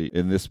Paisley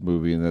in this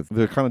movie, and that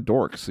they're kind of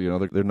dorks.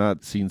 They're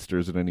not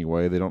scenesters in any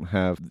way. They don't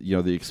have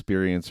the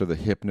experience or the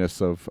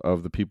hipness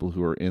of the people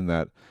who are in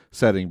that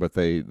setting, but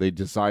they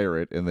desire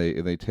it, and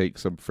they take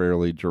some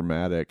fairly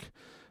dramatic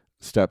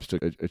steps to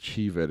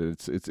achieve it.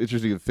 It's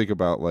interesting to think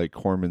about like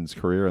Corman's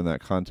career in that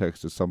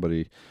context as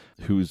somebody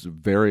who's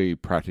very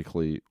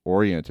practically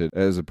oriented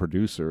as a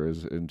producer,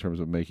 as in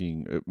terms of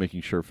making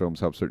sure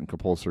films have certain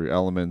compulsory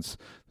elements,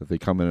 that they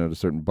come in at a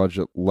certain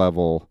budget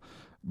level,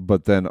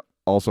 but then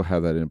also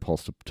have that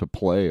impulse to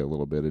play a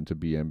little bit and to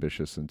be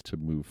ambitious and to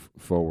move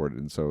forward.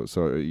 And so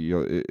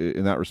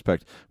in that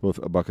respect, both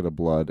A Bucket of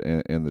Blood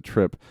and The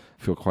Trip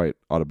feel quite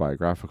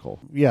autobiographical.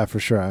 Yeah, for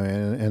sure.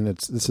 And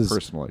this is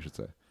personal, I should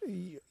say.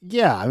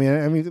 Yeah, I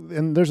mean,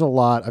 and there's a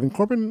lot. I mean,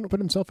 Corman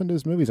put himself into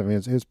his movies. I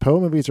mean, his Poe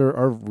movies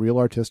are real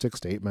artistic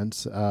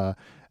statements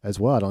as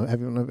well. I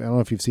don't know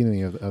if you've seen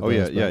any of those. Oh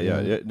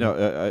yeah.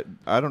 No,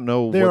 I don't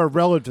know. They are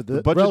relative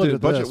to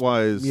budget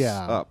wise.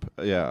 Up.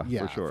 Yeah,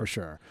 for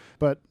sure.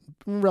 But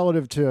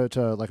relative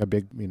to like a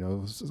big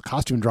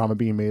costume drama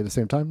being made at the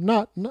same time,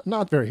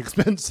 not very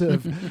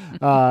expensive.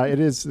 It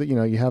is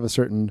you have a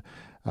certain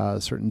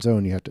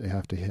zone you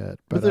have to hit,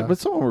 but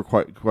some of them were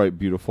quite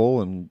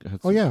beautiful and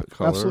had some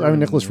color. Absolutely. I mean,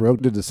 Nicholas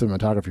Roeg did the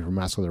cinematography for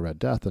Mask of the Red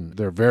Death, and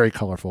they're very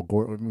colorful,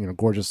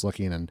 gorgeous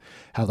looking, and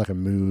have like a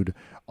mood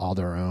all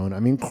their own.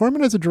 I mean,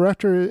 Corman as a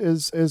director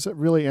is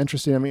really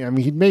interesting. I mean,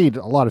 he made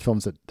a lot of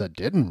films that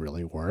didn't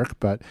really work,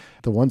 but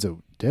the ones that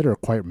did are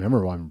quite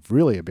memorable. I'm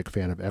really a big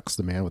fan of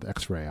The Man with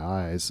X-Ray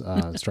Eyes,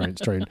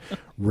 starring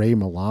Ray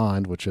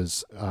Milland, which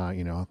is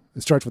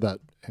it starts with that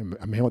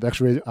A Man with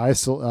X-Ray Eyes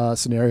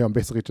scenario, and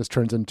basically just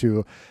turns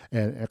into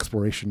an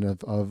exploration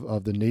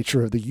of the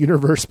nature of the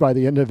universe by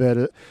the end of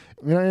it.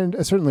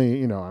 And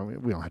certainly, we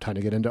don't have time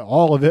to get into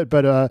all of it,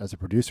 but as a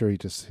producer,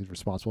 he's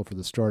responsible for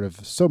the start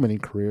of so many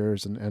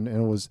careers, and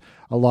it was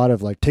a lot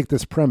of like, take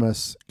this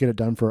premise, get it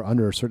done for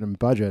under a certain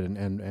budget,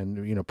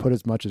 and put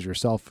as much as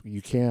yourself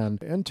you can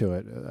into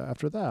it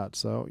after that.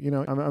 So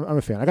I'm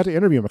a fan. I got to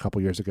interview him a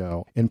couple years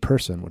ago in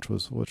person, which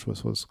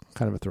was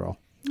kind of a thrill.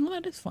 Well,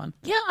 that is fun.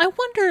 Yeah, I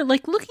wonder,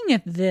 like, looking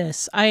at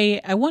this,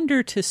 I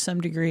wonder to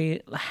some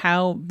degree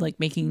how, like,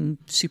 making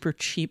super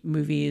cheap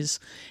movies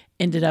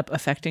ended up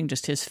affecting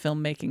just his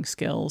filmmaking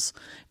skills.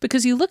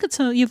 Because you look at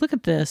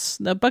this,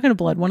 The Bucket of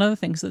Blood, one of the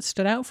things that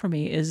stood out for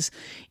me is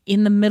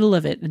in the middle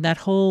of it, in that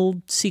whole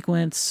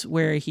sequence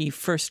where he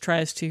first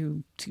tries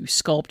to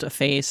sculpt a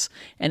face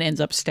and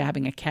ends up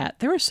stabbing a cat.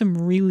 There are some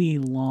really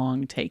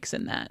long takes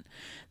in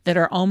that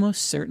are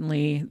almost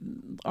certainly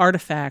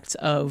artifacts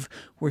of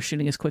we're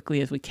shooting as quickly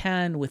as we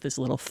can, with as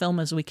little film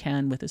as we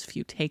can, with as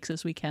few takes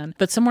as we can.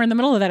 But somewhere in the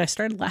middle of that, I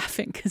started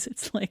laughing because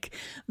it's like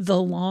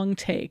the long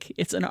take.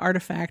 It's an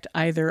artifact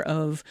either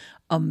of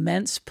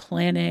immense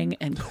planning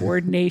and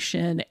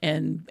coordination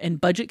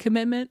and budget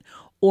commitment,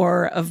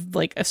 or of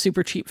like a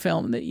super cheap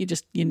film that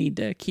you need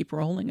to keep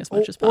rolling as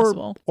much as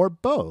possible, or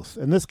both.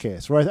 In this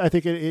case, right? I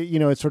think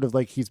it's sort of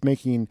like he's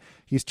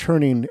he's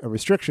turning a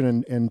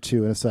restriction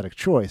into an aesthetic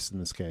choice in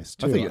this case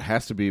too. I think it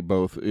has to be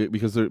both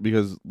because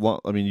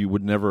you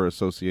would never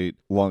associate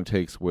long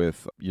takes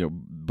with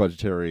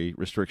budgetary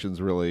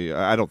restrictions. Really,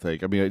 I don't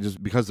think. I mean,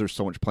 just because there's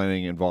so much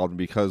planning involved, and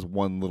because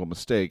one little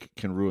mistake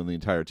can ruin the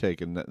entire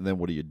take, and then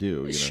what do you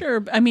do?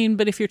 Sure, I mean,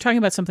 but if you're talking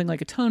about something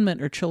like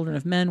Atonement or Children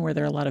of Men, where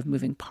there are a lot of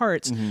moving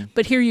parts,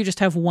 but here you just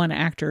have one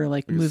actor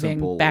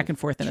moving back and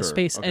forth in a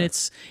space, and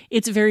it's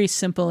very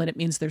simple, and it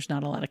means there's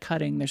not a lot of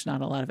cutting, there's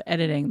not a lot of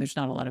editing, there's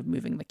not a lot of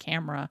moving the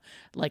camera.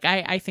 Like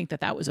I think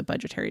that was a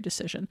budgetary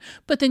decision.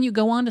 But then you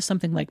go on to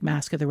something like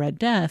Mask of the Red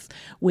Death,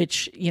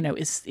 which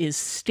is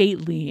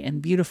stately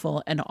and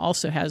beautiful, and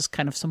also has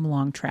kind of some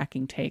long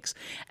tracking takes.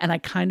 And I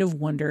kind of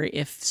wonder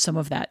if some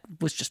of that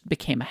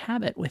became a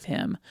habit with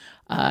him,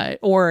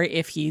 or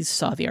if he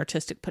saw the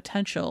artistic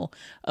potential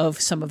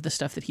of some of the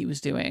stuff that he was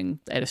doing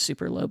at a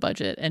super low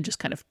budget and just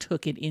kind of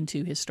took it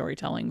into his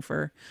storytelling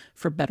for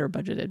better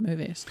budgeted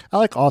movies. I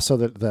like also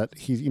that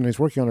he's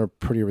working on a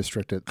pretty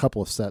restricted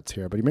couple of sets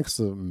here, but he makes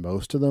the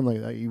most of them.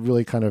 Like he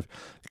really camera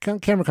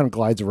kind of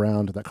glides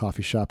around that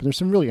coffee shop, and there's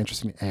some really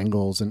interesting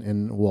angles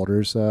in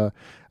Walter's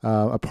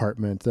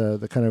apartment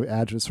that kind of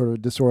adds a sort of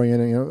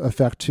disorienting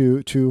effect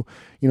to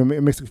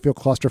it makes him feel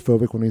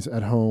claustrophobic when he's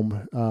at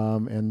home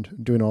and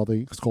doing all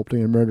the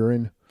sculpting and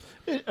murdering.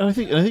 And I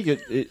think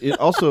it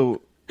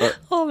also.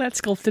 All that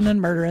sculpting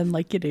and murdering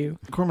like you do.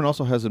 Corman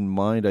also has in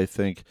mind, I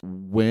think,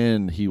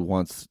 when he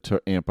wants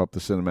to amp up the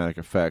cinematic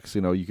effects.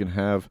 You can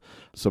have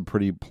some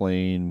pretty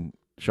plain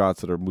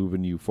shots that are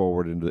moving you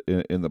forward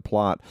in the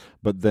plot,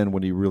 but then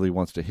when he really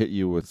wants to hit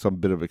you with some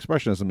bit of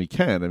expressionism, he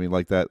can. I mean,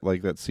 like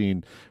that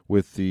scene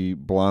with the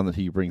blonde that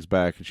he brings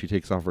back, and she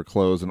takes off her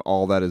clothes, and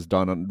all that is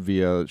done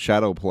via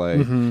shadow play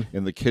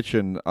in the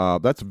kitchen.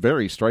 That's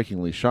very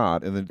strikingly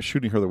shot, and then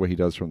shooting her the way he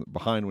does from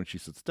behind when she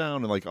sits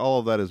down, and like all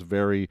of that is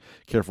very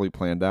carefully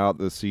planned out.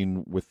 The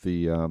scene with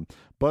the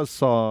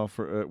buzzsaw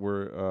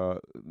we're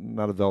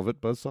not a velvet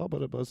buzzsaw,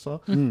 but a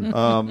buzzsaw.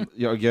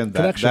 Again,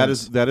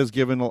 that is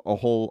given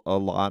a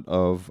lot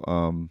of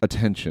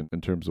attention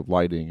in terms of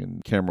lighting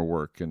and camera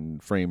work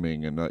and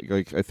framing, and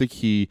I think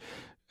he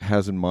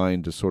has in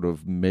mind to sort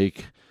of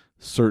make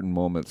certain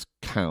moments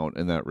count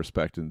in that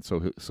respect, and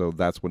so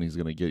that's when he's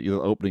going to get the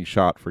opening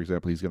shot, for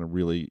example. He's going to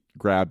really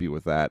grab you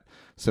with that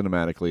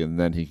cinematically, and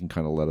then he can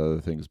kind of let other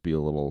things be a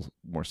little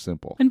more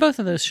simple. And both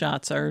of those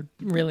shots are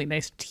really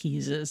nice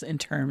teases in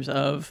terms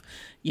of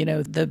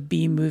the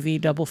B movie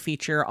double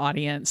feature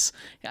audience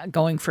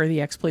going for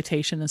the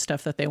exploitation and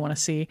stuff that they want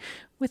to see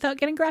without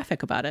getting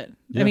graphic about it.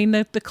 Yeah. I mean,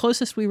 the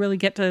closest we really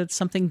get to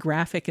something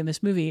graphic in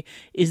this movie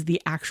is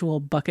the actual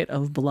bucket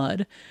of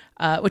blood,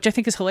 which I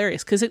think is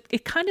hilarious because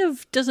it kind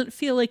of doesn't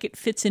feel like it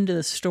fits into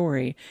the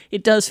story.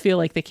 It does feel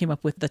like they came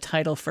up with the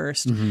title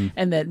first,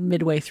 and then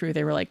midway through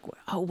they were like,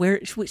 oh,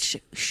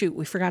 shoot,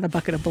 we forgot a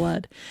bucket of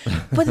blood.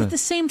 But at the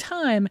same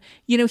time,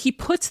 he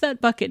puts that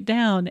bucket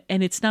down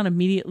and it's not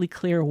immediately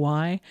clear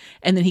why.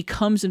 And then he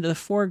comes into the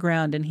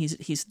foreground and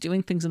he's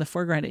doing things in the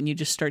foreground, and you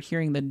just start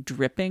hearing the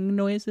dripping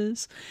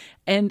noises.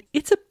 And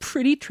it's a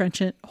pretty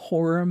trenchant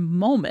horror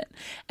moment.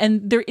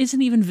 And there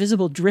isn't even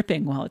visible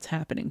dripping while it's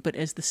happening. But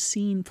as the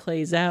scene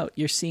plays out,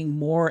 you're seeing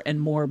more and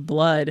more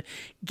blood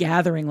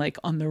gathering like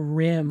on the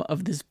rim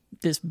of this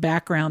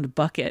background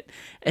bucket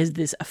as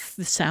this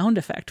sound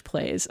effect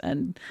plays.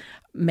 And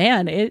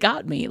man, it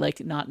got me, like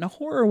not in a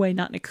horror way,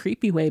 not in a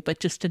creepy way, but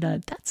just in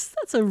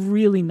that's a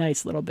really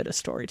nice little bit of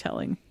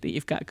storytelling that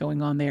you've got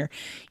going on there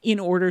in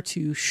order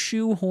to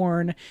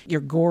shoehorn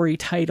your gory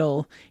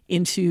title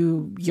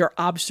into your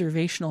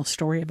observational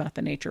story about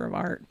the nature of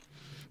art.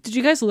 Did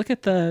you guys look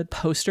at the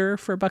poster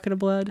for Bucket of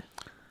Blood?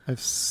 I've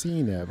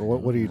seen it, but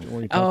what are you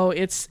talking? Oh,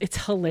 it's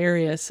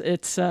hilarious.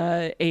 It's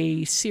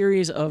a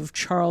series of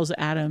Charles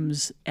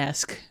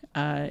Adams-esque.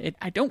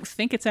 I don't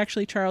think it's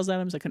actually Charles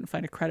Adams. I couldn't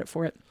find a credit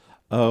for it.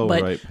 Oh,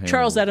 but right.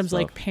 Charles Adams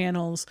like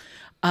panels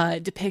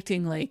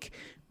depicting like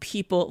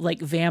people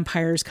like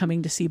vampires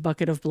coming to see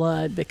Bucket of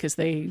Blood because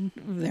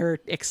they're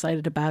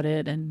excited about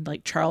it, and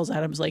like Charles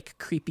Adams like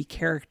creepy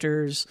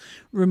characters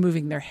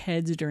removing their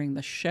heads during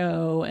the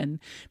show, and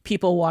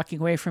people walking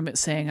away from it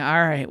saying,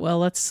 all right, well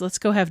let's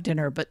go have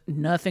dinner, but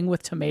nothing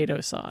with tomato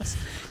sauce.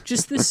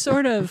 Just this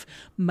sort of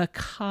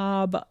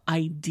macabre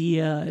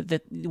idea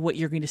that what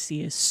you're going to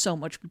see is so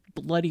much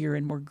bloodier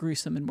and more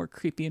gruesome and more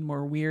creepy and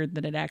more weird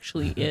than it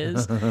actually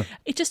is.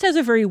 It just has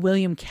a very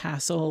William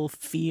Castle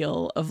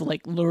feel of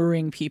like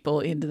luring people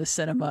into the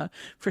cinema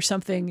for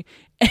something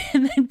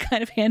and then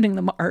kind of handing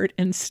them art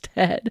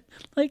instead.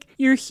 Like,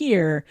 you're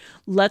here,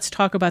 let's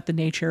talk about the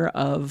nature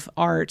of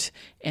art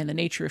and the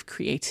nature of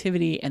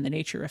creativity and the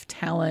nature of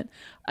talent,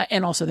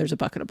 and also there's a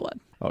bucket of blood.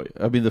 Oh,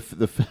 I mean,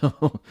 the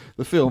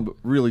film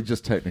really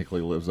just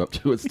technically lives up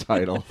to its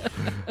title.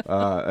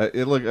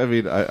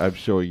 I'm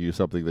showing you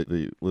something that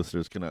the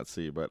listeners cannot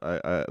see, but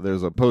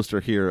there's a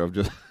poster here of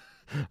just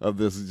of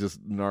this just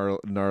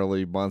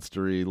gnarly,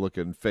 monstery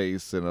looking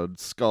face and a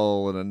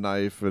skull and a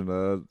knife and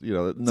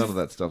none of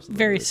that stuff's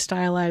very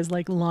stylized,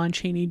 like Lon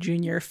Chaney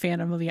Jr.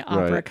 Phantom of the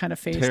Opera kind of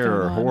face.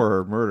 Terror,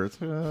 horror,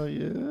 murder.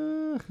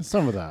 Yeah.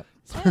 Some of that.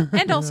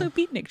 And also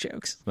beatnik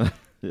jokes.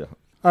 Yeah.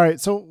 All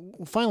right, so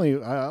finally,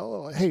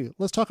 hey,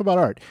 let's talk about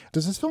art.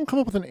 Does this film come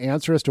up with an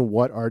answer as to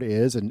what art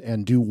is,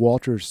 and do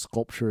Walter's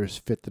sculptures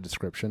fit the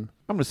description?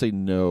 I'm going to say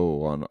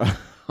no on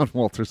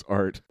Walter's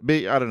art. I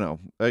don't know.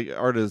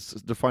 Art is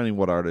defining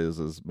what art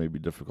is maybe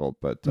difficult,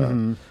 but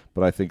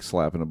I think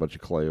slapping a bunch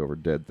of clay over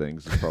dead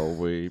things is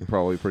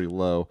probably pretty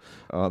low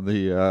on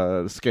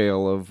the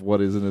scale of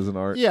what is and isn't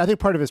art. Yeah, I think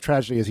part of his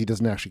tragedy is he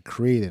doesn't actually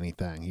create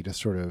anything. He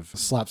just sort of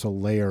slaps a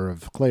layer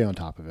of clay on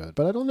top of it.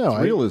 But I don't know.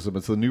 It's realism.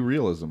 It's the new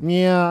realism.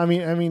 Yeah, I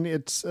mean,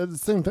 it's the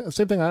same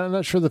thing. I'm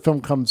not sure the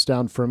film comes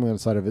down firmly on the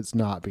side of it's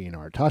not being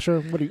art.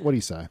 Tasha, what do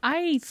you say?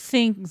 I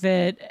think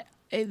that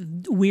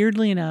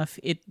weirdly enough,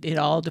 it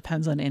all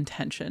depends on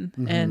intention.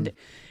 And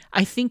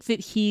I think that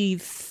he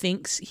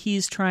thinks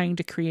he's trying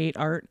to create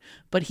art,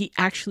 but he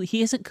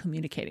isn't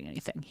communicating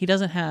anything. He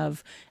doesn't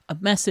have a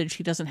message.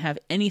 He doesn't have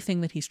anything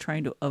that he's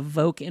trying to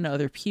evoke in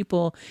other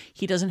people.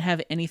 He doesn't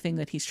have anything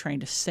that he's trying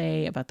to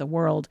say about the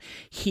world.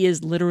 He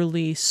is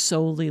literally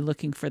solely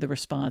looking for the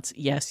response,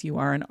 yes, you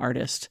are an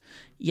artist.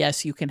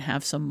 Yes, you can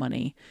have some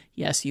money.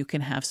 Yes, you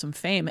can have some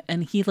fame.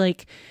 And he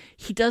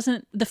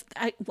doesn't,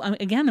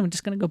 again, I'm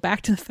just going to go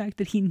back to the fact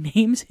that he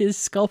names his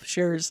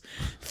sculptures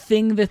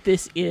thing that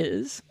this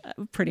is,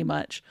 pretty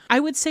much.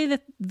 I would say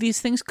that these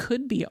things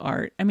could be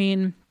art. I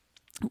mean,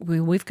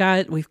 we've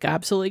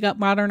absolutely got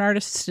modern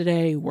artists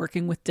today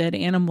working with dead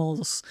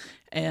animals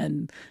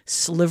and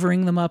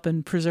slivering them up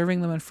and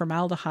preserving them in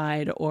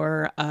formaldehyde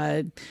or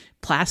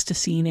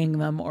plasticining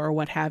them or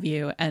what have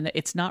you. And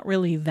it's not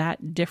really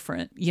that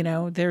different. You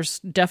know, there's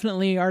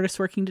definitely artists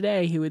working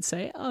today who would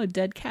say, oh, a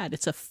dead cat,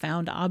 it's a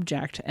found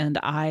object. And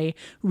I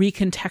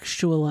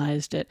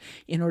recontextualized it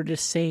in order to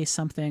say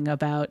something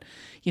about,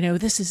 you know,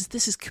 this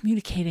is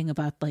communicating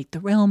about like the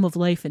realm of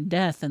life and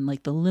death and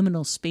like the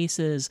liminal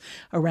spaces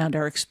around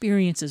our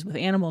experiences with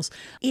animals.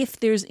 If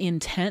there's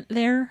intent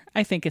there,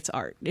 I think it's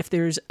art. If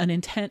there's an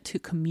intent to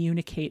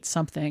communicate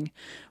something,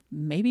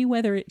 maybe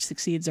whether it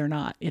succeeds or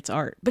not, it's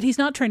art. But he's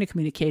not trying to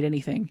communicate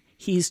anything.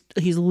 He's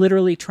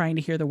literally trying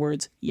to hear the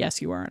words, yes,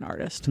 you are an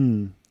artist.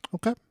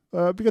 Okay. Be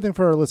a good thing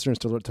for our listeners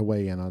to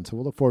weigh in on, so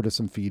we'll look forward to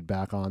some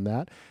feedback on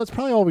that. That's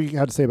probably all we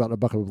had to say about A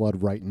Bucket of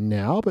Blood right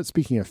now, but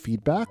speaking of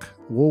feedback,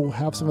 we'll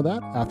have some of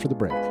that after the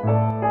break.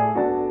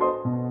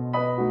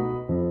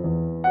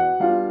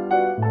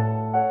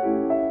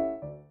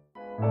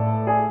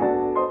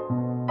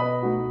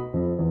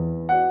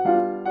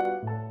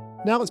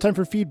 Now it's time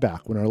for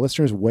feedback, when our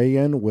listeners weigh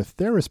in with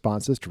their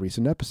responses to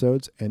recent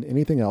episodes and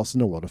anything else in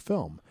the world of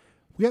film.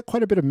 We got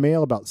quite a bit of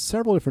mail about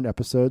several different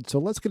episodes, so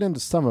let's get into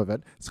some of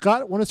it.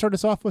 Scott, want to start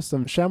us off with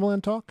some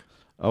Shyamalan talk?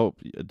 Oh,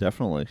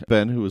 definitely.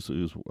 Ben, who's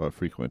a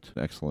frequent,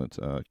 excellent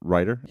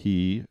writer,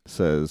 he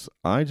says,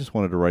 I just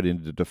wanted to write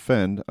in to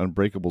defend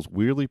Unbreakable's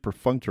weirdly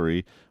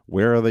perfunctory,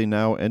 where are they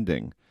now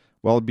ending?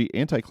 While it'd be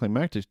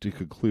anticlimactic to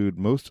conclude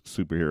most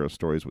superhero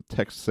stories with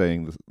text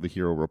saying the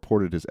hero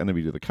reported his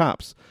enemy to the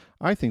cops,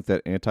 I think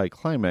that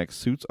anticlimax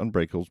suits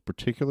Unbreakable's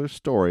particular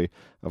story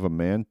of a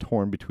man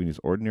torn between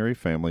his ordinary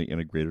family and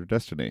a greater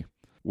destiny.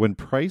 When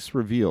Price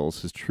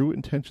reveals his true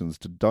intentions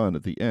to Dunn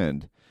at the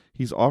end,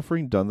 he's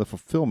offering Dunn the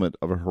fulfillment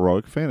of a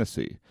heroic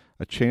fantasy,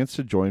 a chance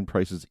to join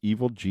Price's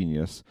evil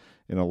genius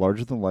in a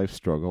larger-than-life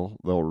struggle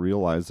that will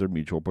realize their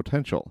mutual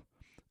potential.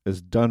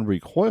 As Dunn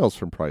recoils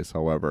from Price,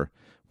 however,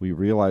 we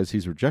realize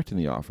he's rejecting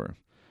the offer.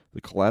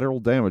 The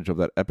collateral damage of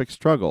that epic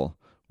struggle,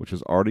 which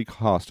has already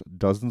cost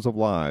dozens of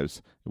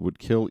lives and would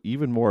kill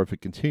even more if it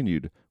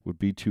continued, would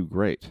be too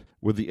great.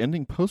 Where the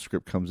ending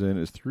postscript comes in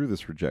is through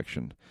this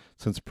rejection.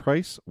 Since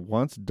Price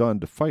wants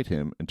Dunn to fight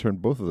him and turn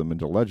both of them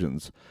into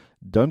legends,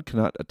 Dunn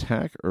cannot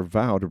attack or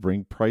vow to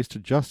bring Price to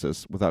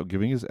justice without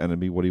giving his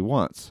enemy what he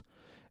wants.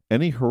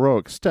 Any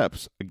heroic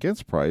steps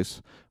against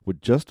Price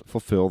would just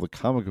fulfill the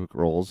comic book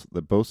roles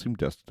that both seem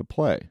destined to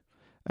play.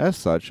 As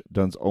such,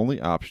 Dunn's only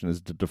option is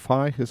to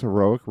defy his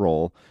heroic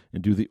role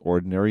and do the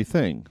ordinary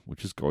thing,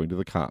 which is going to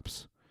the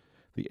cops.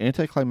 The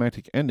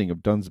anticlimactic ending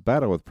of Dunn's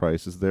battle with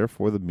Price is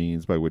therefore the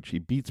means by which he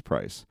beats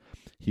Price.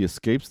 He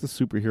escapes the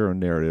superhero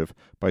narrative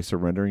by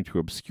surrendering to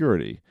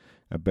obscurity,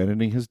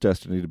 abandoning his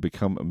destiny to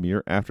become a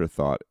mere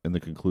afterthought in the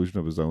conclusion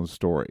of his own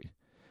story.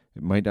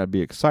 It might not be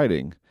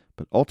exciting,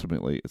 but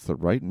ultimately it's the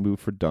right move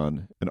for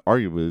Dunn and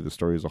arguably the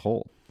story as a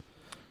whole.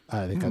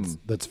 I think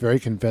that's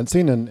very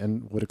convincing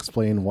and would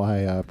explain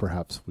why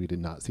perhaps we did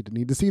not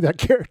need to see that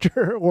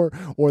character or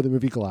the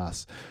movie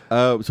Glass.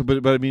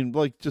 But I mean,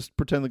 like, just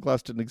pretend the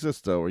Glass didn't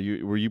exist, though. Were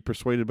you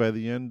persuaded by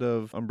the end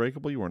of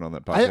Unbreakable? You weren't on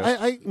that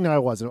podcast. No, I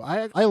wasn't.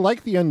 I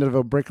like the end of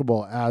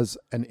Unbreakable as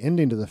an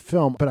ending to the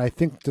film, but I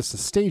think just the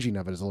staging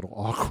of it is a little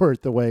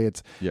awkward. The way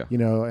it's, you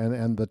know,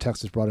 and the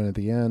text is brought in at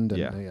the end,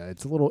 and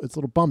it's a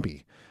little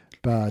bumpy.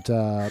 But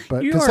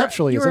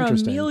conceptually, it's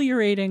interesting. You're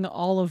ameliorating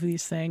all of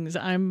these things.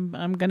 I'm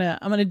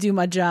gonna do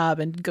my job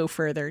and go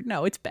further.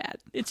 No, it's bad.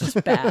 It's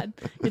just bad.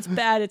 It's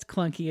bad. It's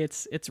clunky.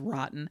 It's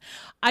rotten.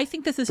 I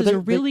think that this is a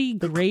really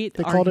great.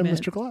 They called him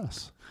Mr.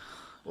 Glass.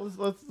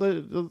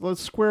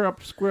 Let's square up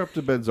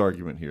to Ben's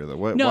argument here,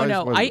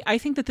 though. I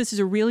think that this is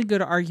a really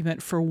good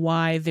argument for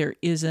why there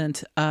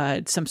isn't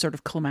some sort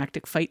of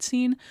climactic fight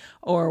scene,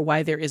 or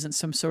why there isn't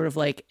some sort of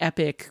like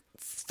epic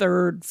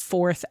third,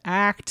 fourth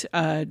act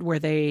where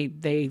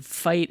they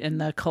fight and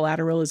the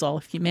collateral is all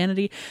of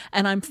humanity.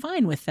 And I'm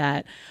fine with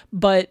that.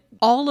 But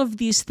all of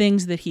these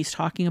things that he's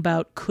talking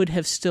about could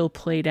have still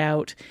played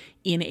out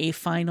in a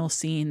final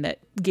scene that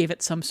gave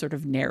it some sort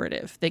of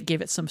narrative, that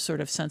gave it some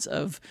sort of sense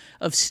of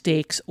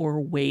stakes or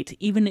weight,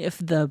 even if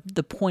the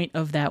point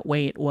of that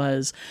weight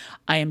was,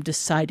 I am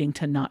deciding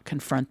to not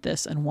confront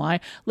this, and why.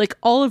 Like,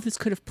 all of this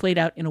could have played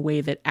out in a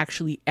way that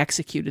actually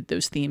executed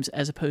those themes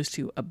as opposed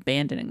to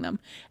abandoning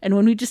them. And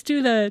when we just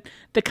do the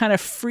kind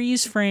of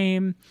freeze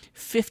frame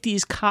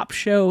 50s cop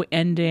show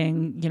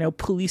ending,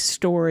 police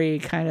story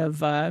kind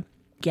of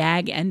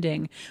gag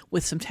ending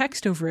with some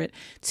text over it,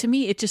 to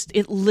me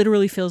it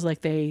literally feels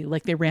like they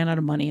ran out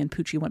of money and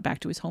Pucci went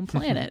back to his home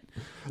planet.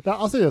 Now,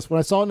 I'll say this: when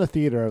I saw it in the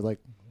theater, I was like,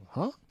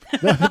 huh?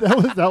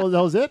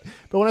 that was it.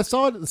 But when I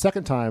saw it the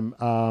second time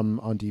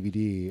on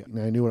DVD and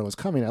I knew when it was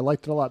coming, I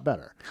liked it a lot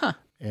better. Huh.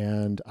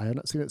 And I have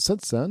not seen it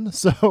since then,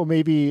 so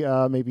maybe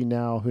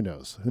now, who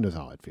knows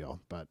how I'd feel.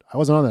 But I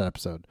wasn't on that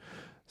episode,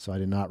 so I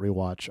did not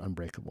rewatch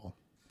Unbreakable.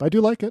 But I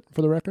do like it,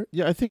 for the record.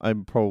 Yeah, I think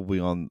I'm probably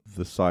on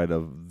the side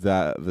of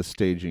that. The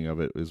staging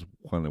of it is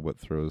kind of what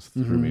threw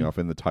me off,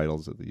 in the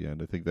titles at the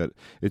end. I think that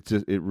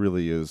it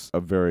really is a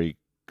very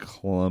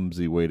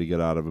clumsy way to get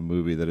out of a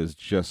movie that has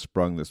just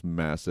sprung this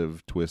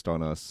massive twist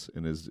on us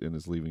and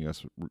is leaving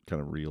us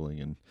kind of reeling,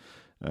 and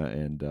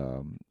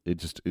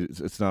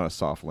it's not a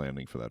soft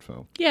landing for that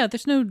film. Yeah,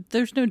 there's no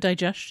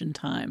digestion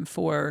time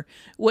for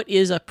what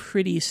is a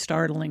pretty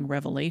startling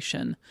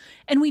revelation.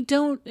 And we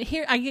don't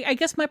hear, I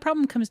guess my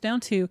problem comes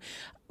down to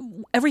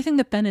everything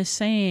that Ben is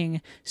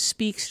saying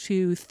speaks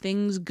to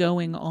things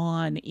going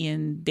on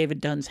in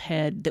David Dunn's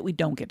head that we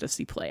don't get to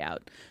see play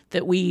out,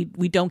 that we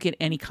don't get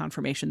any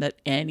confirmation that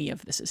any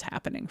of this is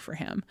happening for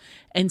him.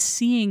 And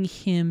seeing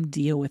him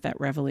deal with that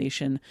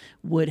revelation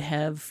would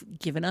have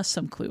given us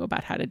some clue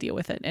about how to deal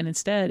with it. And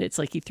instead, it's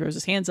like he throws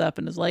his hands up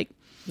and is like,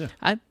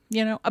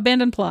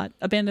 abandoned plot,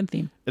 abandoned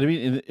theme. And I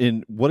mean,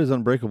 in what is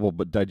Unbreakable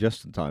but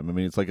digestion time? I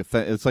mean, it's like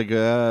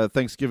a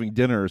Thanksgiving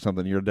dinner or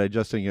something. You're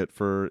digesting it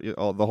for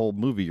the whole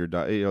movie.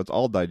 It's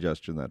all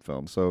digestion, that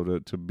film. So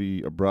to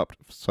be abrupt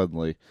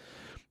suddenly,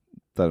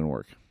 that didn't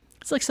work.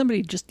 It's like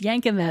somebody just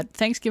yanking that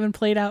Thanksgiving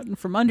plate out and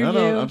from under you.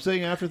 No, I'm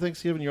saying after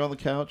Thanksgiving, you're on the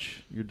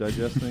couch, you're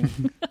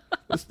digesting.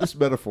 this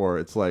metaphor,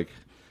 it's like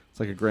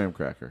a graham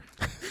cracker.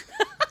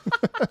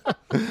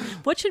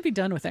 What should be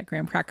done with that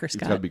graham cracker,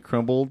 Scott? It's got to be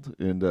crumbled,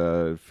 and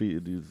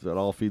that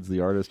all feeds the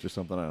artist or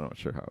something. I'm not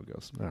sure how it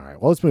goes. All right.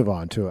 Well, let's move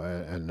on to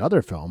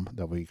another film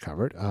that we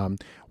covered.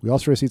 We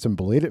also received some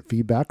belated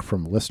feedback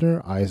from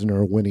listener,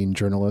 Eisner-winning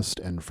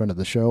journalist and friend of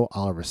the show,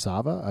 Oliver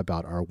Sava,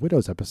 about our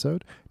Widows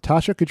episode.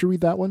 Tasha, could you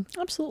read that one?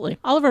 Absolutely.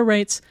 Oliver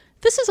writes,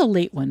 "This is a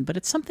late one, but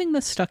it's something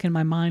that's stuck in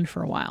my mind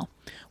for a while.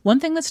 One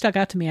thing that stuck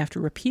out to me after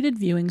repeated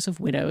viewings of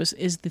Widows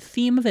is the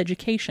theme of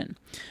education.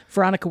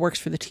 Veronica works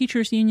for the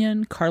teachers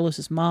union.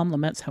 Carlos's mom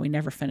laments how he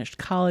never finished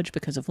college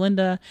because of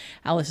Linda.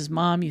 Alice's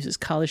mom uses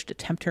college to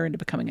tempt her into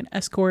becoming an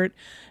escort.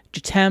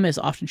 Jatem is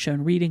often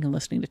shown reading and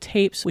listening to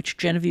tapes, which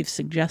Genevieve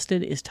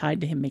suggested is tied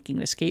to him making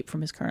an escape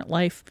from his current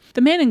life.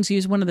 The Mannings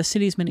use one of the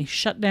city's many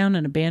shut down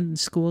and abandoned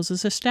schools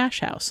as a stash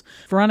house.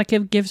 Veronica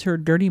gives her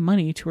dirty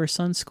money to her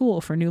son's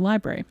school for a new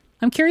library.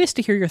 I'm curious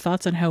to hear your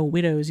thoughts on how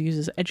Widows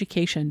uses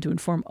education to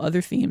inform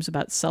other themes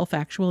about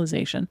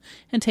self-actualization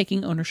and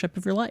taking ownership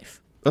of your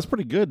life." That's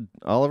pretty good,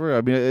 Oliver. I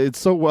mean, it's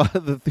so well,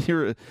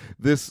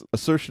 this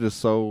assertion is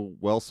so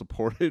well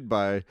supported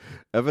by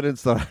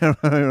evidence that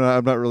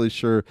I'm not really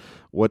sure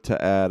what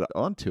to add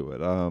onto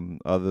it,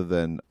 other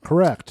than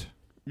correct.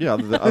 Yeah,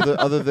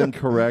 other than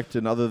correct,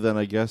 and other than,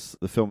 I guess,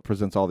 the film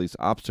presents all these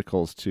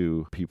obstacles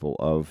to people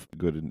of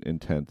good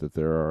intent, that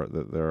there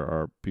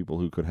are people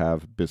who could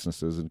have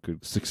businesses and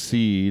could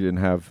succeed and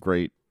have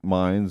great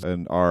minds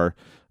and are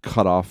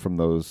cut off from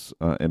those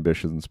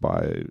ambitions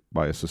by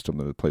a system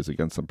that plays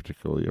against them,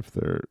 particularly if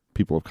they're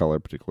people of color,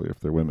 particularly if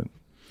they're women.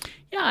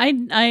 Yeah,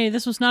 I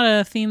this was not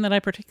a theme that I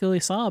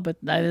particularly saw, but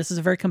this is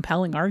a very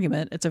compelling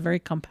argument. It's a very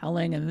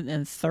compelling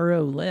and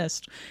thorough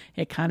list.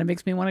 It kind of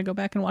makes me want to go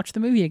back and watch the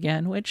movie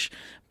again, which,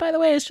 by the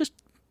way, is just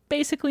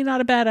basically not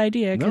a bad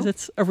idea, because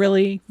it's a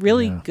really,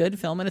 really good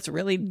film, and it's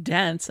really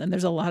dense, and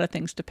there's a lot of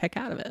things to pick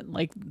out of it,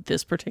 like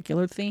this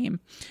particular theme,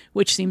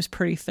 which seems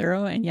pretty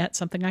thorough, and yet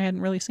something I hadn't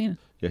really seen.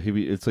 Yeah,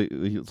 he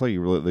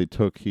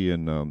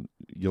and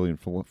Gillian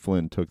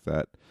Flynn took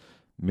that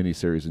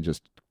miniseries and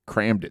just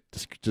crammed it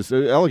just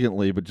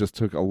elegantly, but just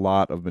took a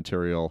lot of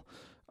material,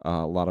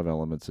 a lot of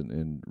elements,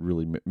 and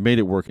really made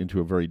it work into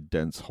a very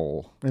dense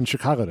whole. And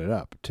Chicago'd it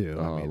up, too.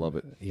 I love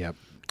it. Yep.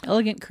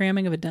 Elegant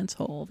cramming of a dense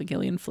hole, the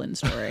Gillian Flynn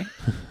story.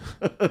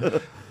 I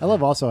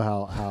love also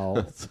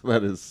how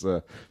that is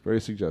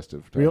very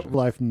suggestive. Real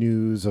life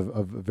news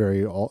of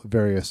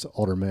various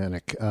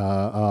aldermanic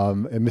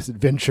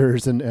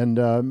misadventures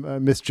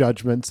and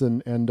misjudgments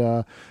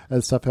and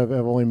stuff have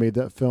only made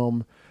that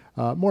film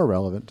more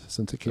relevant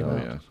since it came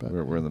out. Yeah. But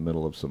We're in the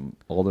middle of some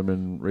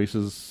alderman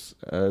races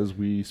as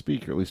we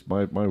speak, or at least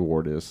my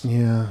ward is.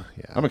 Yeah.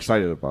 I'm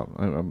excited about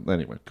it.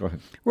 Anyway, go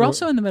ahead. We're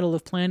also in the middle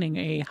of planning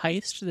a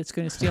heist that's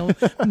going to steal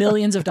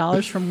millions of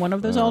dollars from one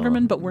of those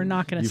aldermen, but we're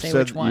not going to say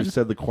which one. You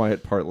said the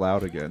quiet part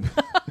loud again.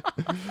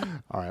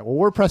 All right. Well,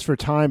 we're pressed for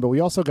time, but we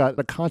also got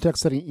a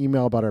context-setting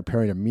email about our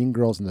pairing of Mean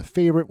Girls and The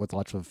Favorite with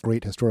lots of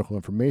great historical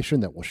information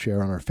that we'll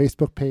share on our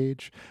Facebook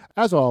page.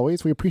 As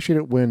always, we appreciate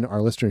it when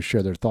our listeners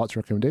share their thoughts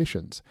and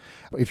recommendations.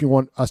 If you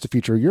want us to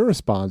feature your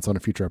response on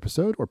a future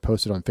episode or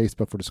post it on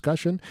Facebook for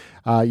discussion,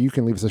 you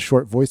can leave us a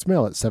short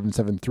voicemail at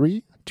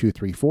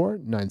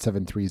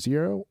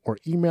 773-234-9730 or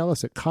email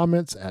us at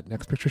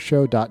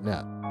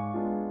comments@nextpictureshow.net.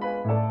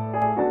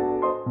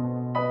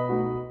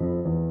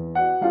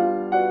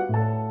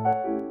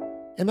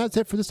 And that's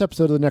it for this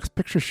episode of The Next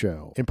Picture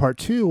Show. In part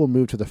 2, we'll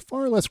move to the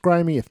far less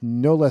grimy, if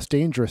no less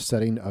dangerous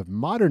setting of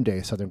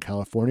modern-day Southern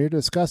California to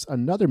discuss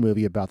another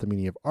movie about the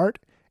meaning of art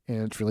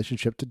and its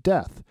relationship to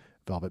death,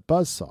 Velvet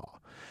Buzzsaw.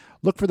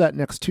 Look for that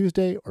next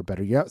Tuesday, or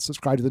better yet,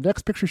 subscribe to The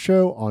Next Picture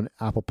Show on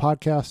Apple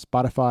Podcasts,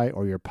 Spotify,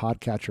 or your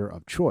podcatcher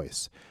of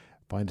choice.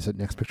 Find us at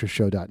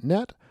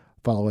nextpictureshow.net.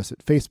 Follow us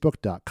at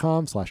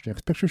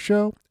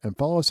facebook.com/nextpictureshow, and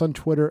follow us on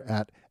Twitter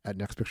at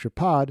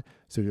nextpicturepod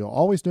so you'll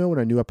always know when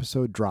a new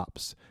episode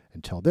drops.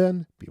 Until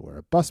then, beware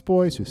of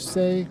busboys who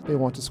say they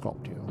want to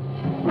sculpt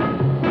you.